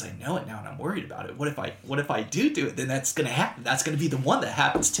 well, because I know it now and I'm worried about it. What if I do it? Then that's going to happen. That's going to be the one that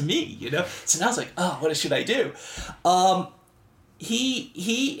happens to me, So now I was like, oh, what should I do?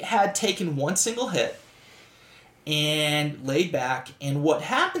 He had taken one single hit and laid back. And what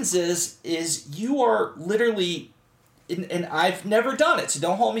happens is you are literally, and I've never done it, so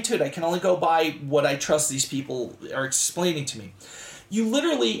don't hold me to it. I can only go by what I trust these people are explaining to me. You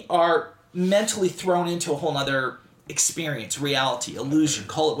literally are mentally thrown into a whole other experience, reality, illusion,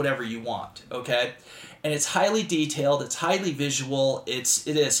 call it whatever you want, okay? And it's highly detailed, it's highly visual, it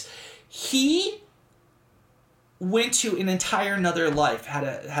is. He went to an entire another life,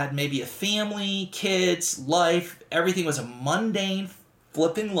 had maybe a family, kids, life, everything was a mundane,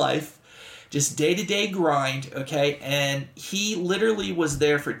 flipping life, just day-to-day grind, okay? And he literally was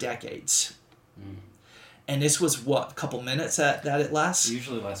there for decades. And this was, a couple minutes that it lasts? It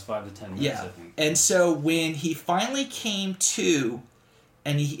usually lasts 5 to 10 minutes, yeah. I think. And so when he finally came to,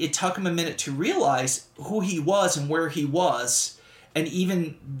 and it took him a minute to realize who he was and where he was, and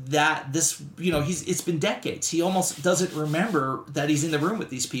even that it's been decades. He almost doesn't remember that he's in the room with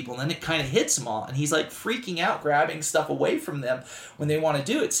these people, and then it kind of hits him all, and he's like freaking out, grabbing stuff away from them when they want to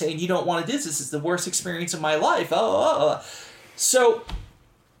do it, saying, you don't want to do this. This is the worst experience of my life. So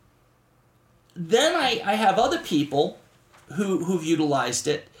then I have other people who've utilized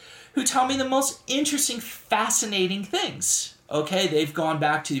it who tell me the most interesting, fascinating things. Okay, they've gone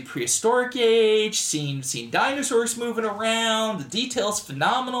back to the prehistoric age, seen dinosaurs moving around, the details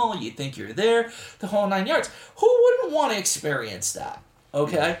phenomenal, you think you're there, the whole 9 yards. Who wouldn't want to experience that?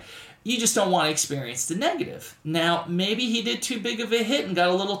 Okay? You just don't want to experience the negative. Now, maybe he did too big of a hit and got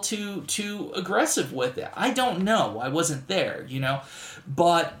a little too aggressive with it. I don't know. I wasn't there,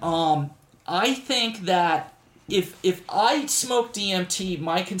 But I think that if I smoked DMT,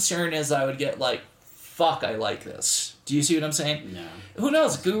 my concern is I would get like, fuck, I like this. Do you see what I'm saying? No. Who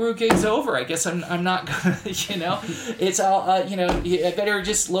knows? Guru gig's over. I guess I'm not gonna, It's all, I better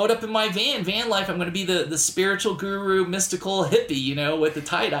just load up in my van life. I'm gonna be the spiritual guru, mystical hippie, with the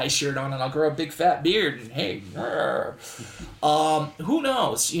tie-dye shirt on, and I'll grow a big fat beard, and hey, who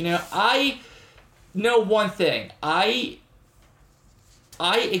knows? I know one thing. I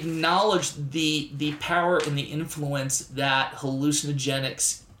acknowledge the power and the influence that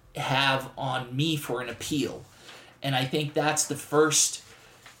hallucinogenics have on me for an appeal. And I think that's the first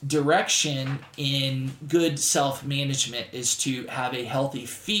direction in good self-management, is to have a healthy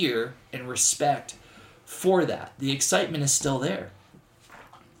fear and respect for that. The excitement is still there.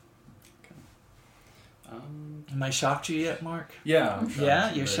 Am I shocked you yet, Mark? Yeah. I'm shocked.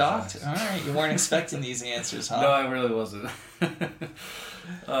 Yeah, you're shocked? All right, you weren't expecting these answers, huh? No, I really wasn't.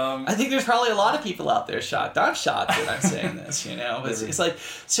 I think there's probably a lot of people out there shocked. I'm shocked that I'm saying this, But it's like,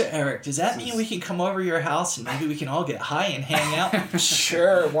 so Eric, does that mean we can come over to your house and maybe we can all get high and hang out?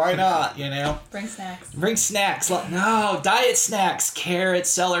 Sure, why not, Bring snacks. Bring snacks. No, diet snacks, carrots,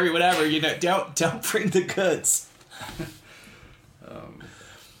 celery, whatever, don't bring the goods.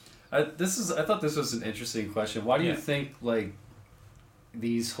 I thought this was an interesting question. Why do you think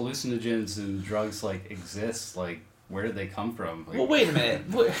these hallucinogens and drugs exist? Where did they come from? Well, wait a minute.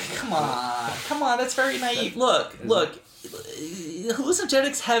 Come on. That's very naive. Look.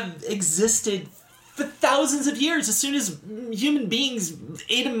 Hallucinogenics have existed for thousands of years. As soon as human beings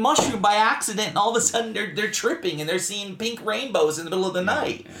ate a mushroom by accident, and all of a sudden they're tripping and they're seeing pink rainbows in the middle of the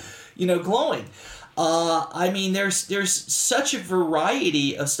night, glowing. There's such a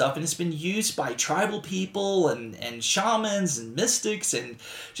variety of stuff, and it's been used by tribal people and shamans and mystics, and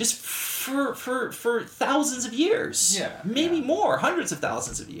just for thousands of years. Yeah. Maybe more, hundreds of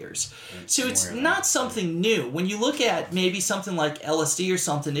thousands of years. So it's not something new. When you look at maybe something like LSD or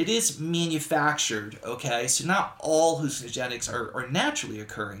something, it is manufactured, okay? So not all hallucinogenics are naturally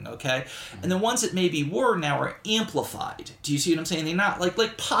occurring, okay? And the ones that maybe were now are amplified. Do you see what I'm saying? They're not,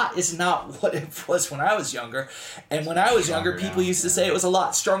 like pot is not what it was when I was younger. And when I was younger, people used to say it was a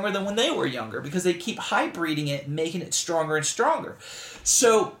lot stronger than when they were younger, because they keep hybriding it and making it stronger and stronger.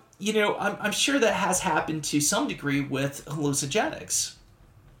 So, I'm sure that has happened to some degree with hallucinogenics.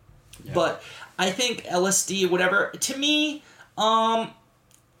 Yeah. But I think LSD, whatever, to me, I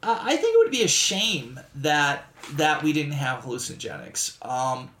think it would be a shame that we didn't have hallucinogenics.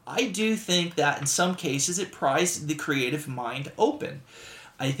 I do think that in some cases it pries the creative mind open.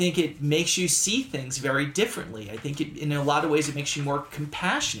 I think it makes you see things very differently. I think in a lot of ways it makes you more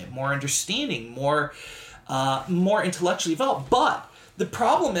compassionate, more understanding, more intellectually evolved. But the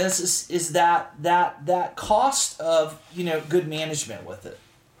problem is that cost of good management with it.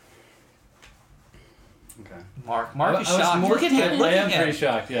 Okay. Mark is shocked. Look at him. I am pretty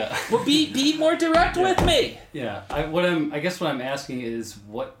shocked. Yeah. Well, be more direct with me. Yeah. I guess what I'm asking is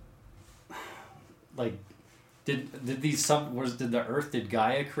what, like, did the Earth, did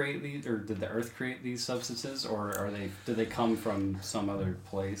Gaia create these, or did the Earth create these substances, or did they come from some other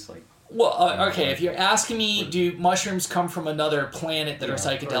place, like? Well, okay. If you're asking me, do mushrooms come from another planet that are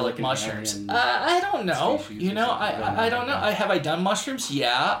psychedelic like mushrooms? I don't know. I don't know. Have I done mushrooms?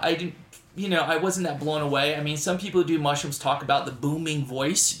 Yeah, I didn't. I wasn't that blown away. I mean, some people who do mushrooms talk about the booming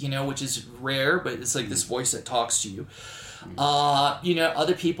voice, which is rare, but it's like this voice that talks to you.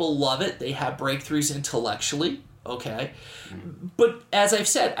 Other people love it. They have breakthroughs intellectually. Okay. But as I've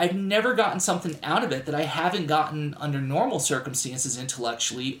said, I've never gotten something out of it that I haven't gotten under normal circumstances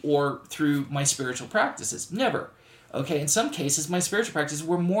intellectually or through my spiritual practices. Never. Okay. In some cases, my spiritual practices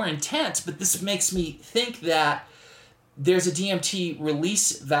were more intense, but this makes me think that there's a DMT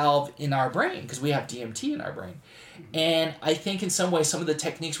release valve in our brain, because we have DMT in our brain. And I think in some way, some of the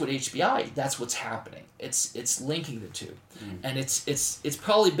techniques with HBI, that's what's happening. It's linking the two. And it's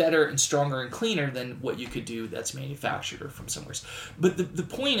probably better and stronger and cleaner than what you could do that's manufactured or from somewhere. But the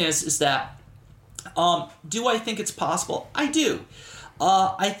point is that, do I think it's possible? I do.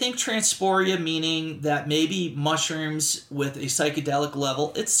 I think transporia, meaning that maybe mushrooms with a psychedelic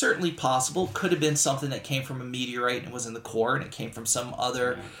level, it's certainly possible. Could have been something that came from a meteorite and was in the core, and it came from some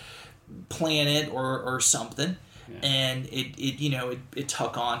other planet or something. Yeah. And it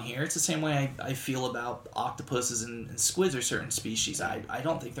took on here. It's the same way I feel about octopuses and squids or certain species. I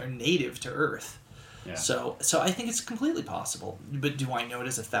don't think they're native to Earth. Yeah. So I think it's completely possible. But do I know it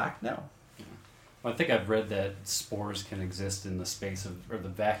as a fact? No. Well, I think I've read that spores can exist in the space or the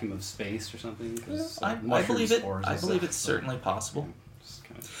vacuum of space or something. I believe it. I believe it's certainly possible.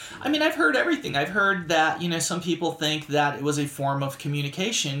 I mean, I've heard everything. I've heard that, some people think that it was a form of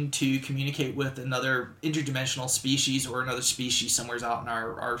communication to communicate with another interdimensional species or another species somewhere out in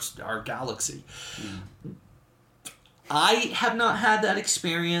our galaxy. I have not had that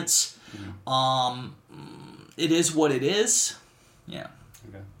experience. It is what it is. Yeah.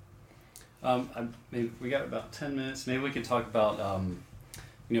 Okay. Maybe we got about 10 minutes. Maybe we could talk about,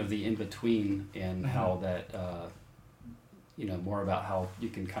 the in-between and how that... more about how you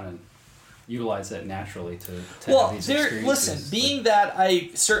can kind of utilize that naturally to have these experiences. Listen, being that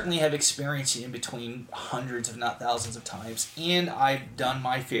I certainly have experienced the in-between hundreds, if not thousands of times, and I've done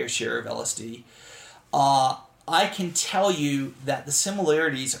my fair share of LSD, I can tell you that the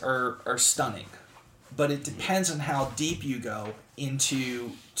similarities are stunning, but it depends on how deep you go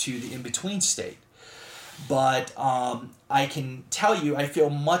into the in-between state. But I can tell you I feel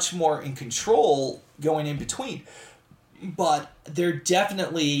much more in control going in between. But there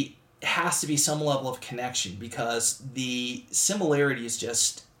definitely has to be some level of connection, because the similarity is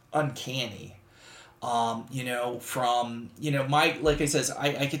just uncanny. Like I said,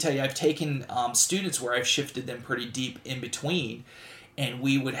 I can tell you I've taken students where I've shifted them pretty deep in between, and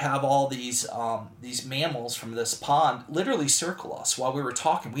we would have all these mammals from this pond literally circle us while we were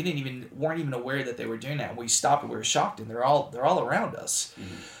talking. We weren't even aware that they were doing that. We stopped and we were shocked, and they're all around us.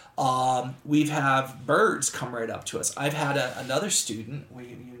 Mm-hmm. We've have birds come right up to us. I've had another student,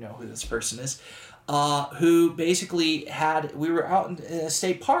 you know who this person is, who basically we were out in a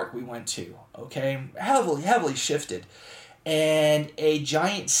state park we went to, okay, heavily shifted, and a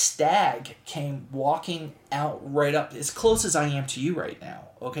giant stag came walking out right up, as close as I am to you right now,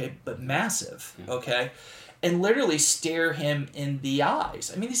 okay, but massive, okay, and literally stare him in the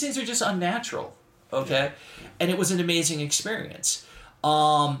eyes. I mean, these things are just unnatural, okay, and it was an amazing experience.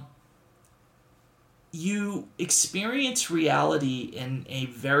 You experience reality in a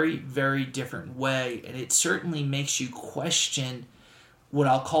very, very different way, and it certainly makes you question what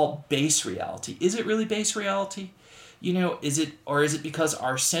I'll call base reality. Is it really base reality? Is it because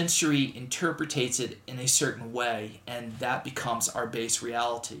our sensory interprets it in a certain way, and that becomes our base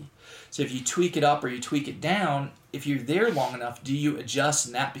reality? So if you tweak it up or you tweak it down, if you're there long enough, do you adjust,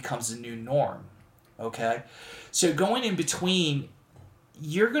 and that becomes the new norm? Okay? So going in between,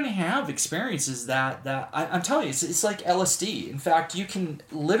 you're going to have experiences that I'm telling you, it's like LSD. In fact, you can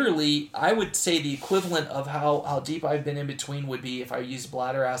literally, I would say the equivalent of how deep I've been in between would be if I used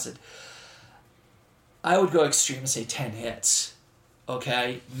bladder acid. I would go extreme and say 10 hits,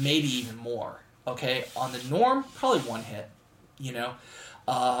 okay? Maybe even more, okay? On the norm, probably 1 hit,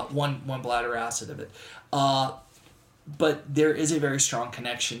 one bladder acid of it. But there is a very strong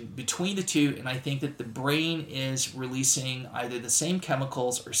connection between the two, and I think that the brain is releasing either the same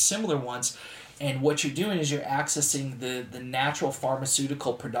chemicals or similar ones, and what you're doing is you're accessing the natural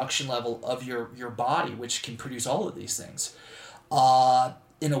pharmaceutical production level of your body, which can produce all of these things,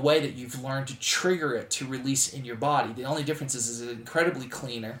 in a way that you've learned to trigger it to release in your body. The only difference is it's incredibly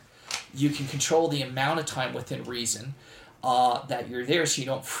cleaner. You can control the amount of time within reason that you're there, so you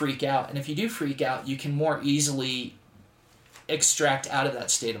don't freak out. And if you do freak out, you can more easily extract out of that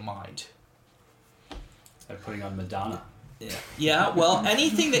state of mind. By putting on Madonna. Yeah, well,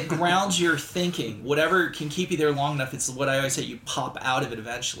 anything that grounds your thinking, whatever can keep you there long enough, it's what I always say, you pop out of it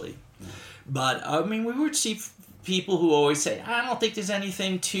eventually. Yeah. But, I mean, we would see people who always say, I don't think there's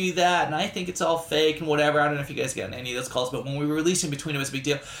anything to that, and I think it's all fake and whatever. I don't know if you guys got any of those calls, but when we were releasing Between, it was a big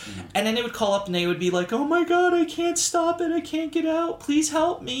deal. Mm-hmm. And then they would call up and they would be like, oh my God, I can't stop it, I can't get out, please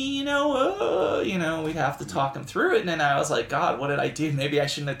help me, we'd have to talk them through it. And then I was like, God, what did I do? Maybe I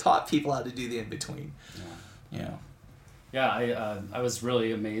shouldn't have taught people how to do the in-between. Yeah, I was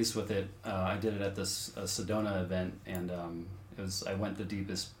really amazed with it. I did it at this Sedona event, and I went the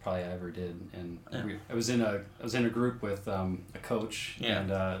deepest probably I ever did, and I was in a group with a coach, and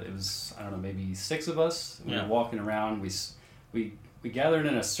it was, I don't know, maybe 6 of us. We were walking around. We gathered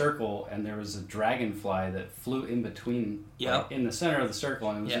in a circle, and there was a dragonfly that flew in between, in the center of the circle,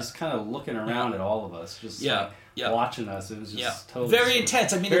 and it was just kind of looking around at all of us, just watching us. It was just totally very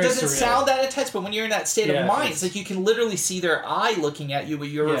intense. I mean, it doesn't sound that intense, but when you're in that state of mind, it's like you can literally see their eye looking at you with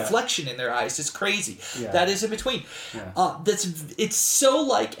your reflection in their eyes. It's crazy. Yeah. That is in between. Yeah. It's so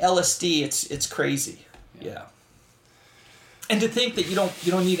like LSD. It's crazy. Yeah. And to think that you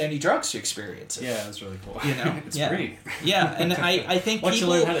don't need any drugs to experience it. Yeah, that's really cool. It's free. Yeah, and I think once you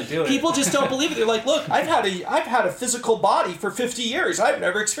learn how to do it, people just don't believe it. They're like, look, I've had a physical body for 50 years. I've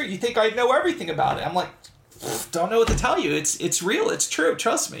never experienced. You think I know everything about it? I'm like, don't know what to tell you. It's real. It's true.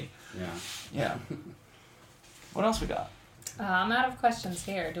 Trust me. Yeah. What else we got? I'm out of questions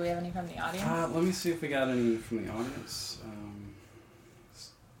here. Do we have any from the audience? Let me see if we got any from the audience. This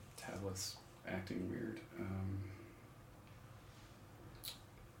tablet's acting weird.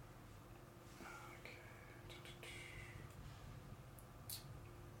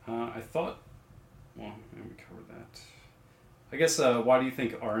 I thought, well, we covered that. I guess, why do you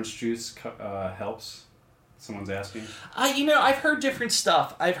think orange juice helps? Someone's asking. I've heard different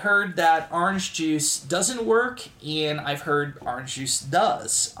stuff. I've heard that orange juice doesn't work, and I've heard orange juice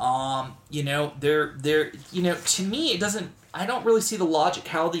does. To me, it doesn't. I don't really see the logic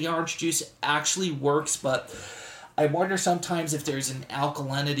how the orange juice actually works, but I wonder sometimes if there's an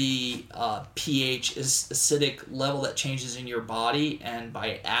alkalinity, pH, acidic level that changes in your body, and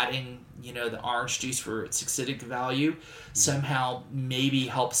by adding, the orange juice for its acidic value, somehow maybe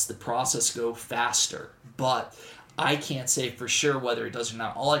helps the process go faster. But I can't say for sure whether it does or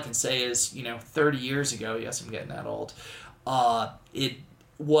not. All I can say is, 30 years ago, yes, I'm getting that old, it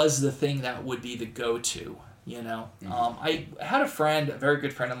was the thing that would be the go-to. I had a very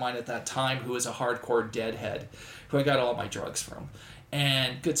good friend of mine at that time who was a hardcore deadhead, who I got all my drugs from,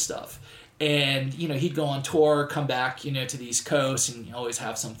 and good stuff. And, he'd go on tour, come back, to the East Coast, and always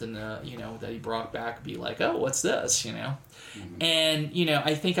have something, that he brought back and be like, oh, what's this, Mm-hmm. And,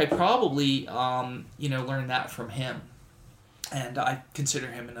 I think I probably, learned that from him. And I consider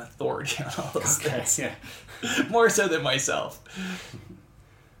him an authority on all those things. Yeah. More so than myself.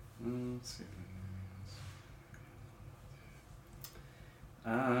 Let's see.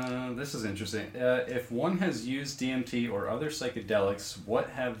 This is interesting. If one has used DMT or other psychedelics, what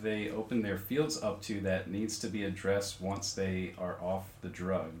have they opened their fields up to that needs to be addressed once they are off the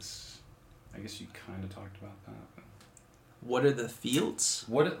drugs? I guess you kind of talked about that. What are the fields?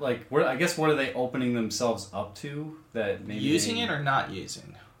 What are they opening themselves up to that maybe using it or not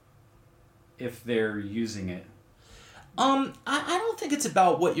using? If they're using it. I don't think it's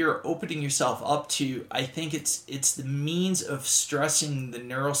about what you're opening yourself up to. I think it's the means of stressing the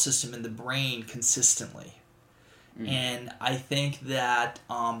neural system in the brain consistently. Mm. And I think that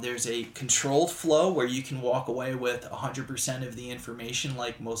there's a controlled flow where you can walk away with 100% of the information,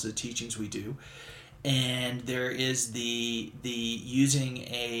 like most of the teachings we do. And there is the using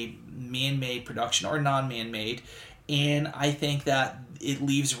a man-made production or non-man-made. And I think that it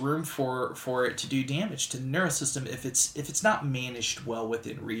leaves room for it to do damage to the neural system if it's not managed well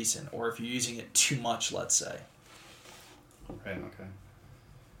within reason, or if you're using it too much, let's say. Right, okay.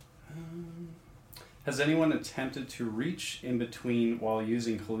 Has anyone attempted to reach in between while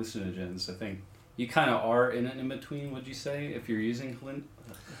using hallucinogens? I think you kind of are in an in-between, would you say, if you're using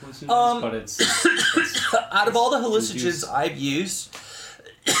hallucinogens? But it's out of all the hallucinogens I've used,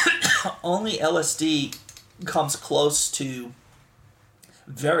 only LSD comes close to,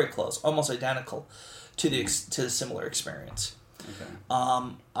 very close, almost identical to the similar experience. Okay.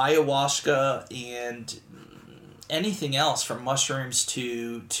 Ayahuasca and anything else from mushrooms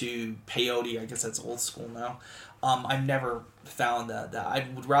to peyote, I guess that's old school now. I've never found that. I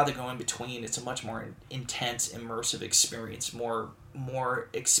would rather go in between. It's a much more intense, immersive experience, more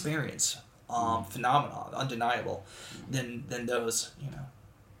experience, phenomenon, undeniable, than those, you know.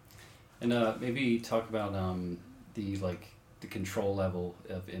 And maybe talk about the control level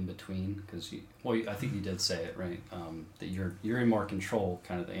of in between, because I think you did say it right, that you're in more control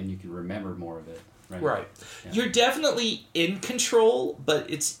kind of, and you can remember more of it. Right. Yeah. You're definitely in control, but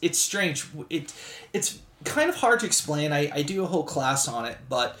it's strange. It's kind of hard to explain. I do a whole class on it,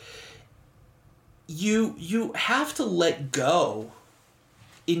 but you have to let go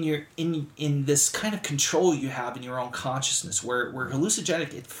in this kind of control you have in your own consciousness, where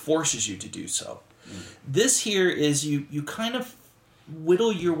hallucinogenic, it forces you to do so. This here is you kind of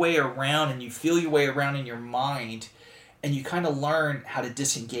whittle your way around, and you feel your way around in your mind, and you kind of learn how to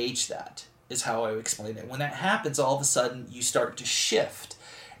disengage that, is how I would explain it. When that happens, all of a sudden you start to shift,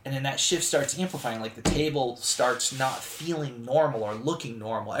 and then that shift starts amplifying, like the table starts not feeling normal or looking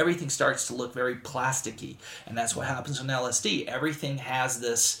normal. Everything starts to look very plasticky, and that's what happens with LSD. Everything has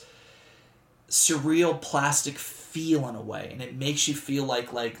this surreal plastic feel in a way, and it makes you feel like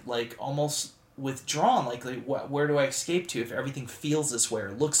almost withdrawn, like where do I escape to if everything feels this way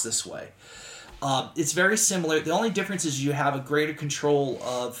or looks this way? It's very similar. The only difference is you have a greater control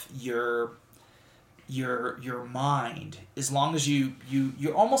of your mind, as long as you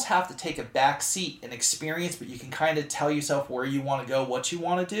almost have to take a back seat and experience, but you can kind of tell yourself where you want to go, what you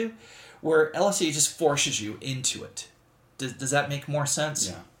want to do, where LSD just forces you into it. Does that make more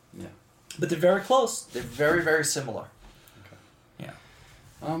sense? Yeah. But they're very close. They're very, very similar. Okay. Yeah.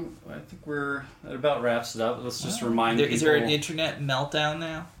 I think that about wraps it up. Let's just remind people. Is there an internet meltdown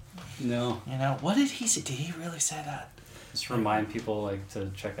now? No. You know, what did he say? Did he really say that? Just remind people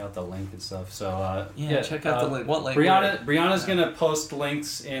to check out the link and stuff. So check out the link. What link? Brianna's gonna post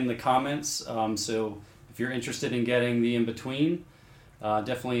links in the comments. So if you're interested in getting the in between,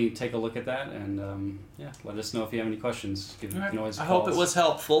 definitely take a look at that, and let us know if you have any questions. You can always call I hope us. it was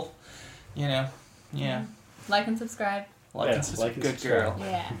helpful. You know, yeah. Like and subscribe. Like and Good subscribe. girl.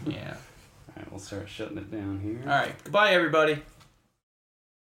 Yeah. Yeah. All right, we'll start shutting it down here. All right. Goodbye, everybody.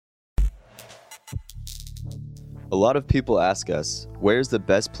 A lot of people ask us, where's the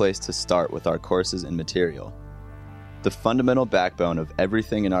best place to start with our courses and material? The fundamental backbone of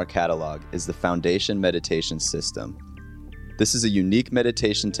everything in our catalog is the Foundation Meditation System. This is a unique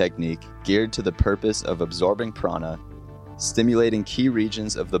meditation technique geared to the purpose of absorbing prana, stimulating key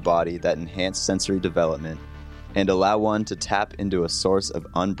regions of the body that enhance sensory development, and allow one to tap into a source of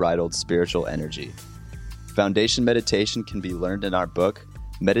unbridled spiritual energy. Foundation meditation can be learned in our book,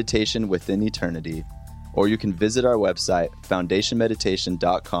 Meditation Within Eternity, or you can visit our website,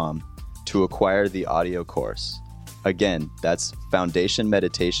 foundationmeditation.com, to acquire the audio course. Again, that's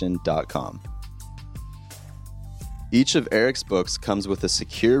foundationmeditation.com. Each of Eric's books comes with a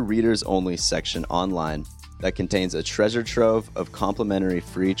secure readers-only section online that contains a treasure trove of complimentary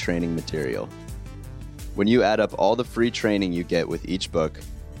free training material. When you add up all the free training you get with each book,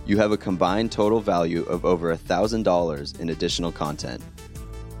 you have a combined total value of over $1,000 in additional content.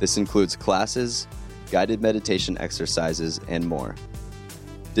 This includes classes, guided meditation exercises, and more.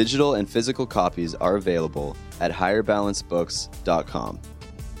 Digital and physical copies are available at higherbalancebooks.com.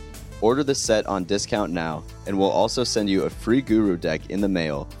 Order the set on discount now, and we'll also send you a free guru deck in the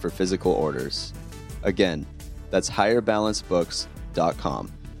mail for physical orders. Again, that's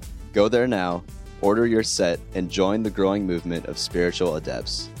higherbalancebooks.com. Go there now, order your set, and join the growing movement of spiritual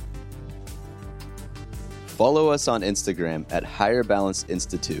adepts. Follow us on Instagram at Higher Balance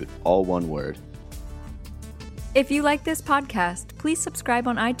Institute, all one word. If you like this podcast, please subscribe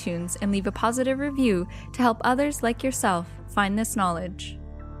on iTunes and leave a positive review to help others like yourself find this knowledge.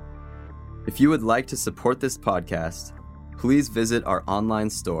 If you would like to support this podcast, please visit our online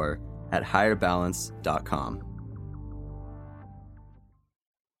store at higherbalance.com.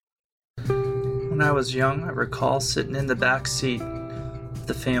 When I was young, I recall sitting in the back seat of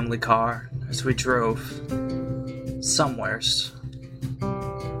the family car as we drove somewheres,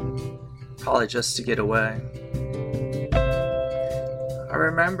 probably just to get away. I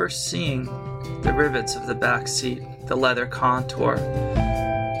remember seeing the rivets of the back seat, the leather contour,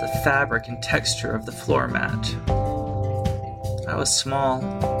 the fabric and texture of the floor mat. I was small.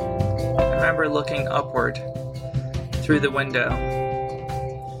 I remember looking upward through the window,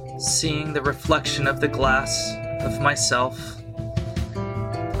 seeing the reflection of the glass of myself,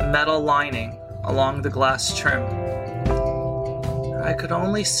 a metal lining along the glass trim. I could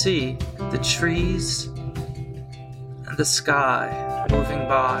only see the trees and the sky moving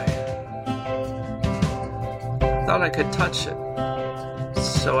by. I thought I could touch it,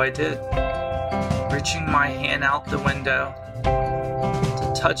 so I did, reaching my hand out the window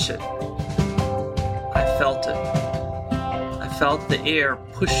to touch it. I felt it. I felt the air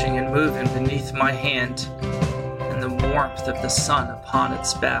pushing and moving beneath my hand and the warmth of the sun upon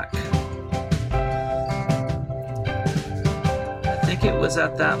its back. I think it was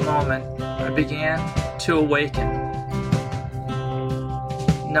at that moment I began to awaken,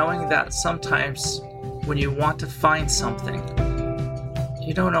 knowing that sometimes when you want to find something,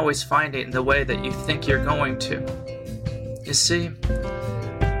 you don't always find it in the way that you think you're going to. You see,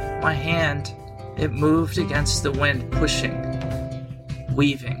 my hand, it moved against the wind, pushing,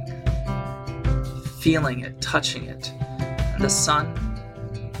 weaving, feeling it, touching it, and the sun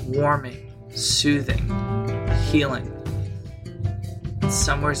warming, soothing, healing. And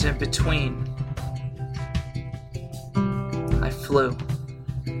somewhere in between, I flew.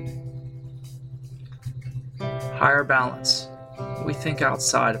 Higher balance. We think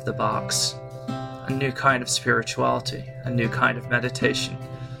outside of the box. A new kind of spirituality, a new kind of meditation,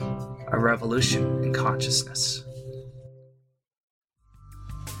 a revolution in consciousness.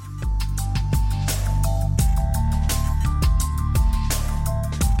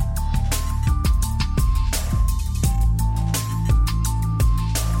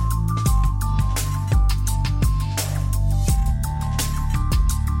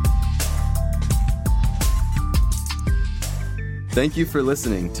 Thank you for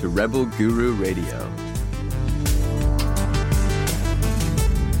listening to Rebel Guru Radio.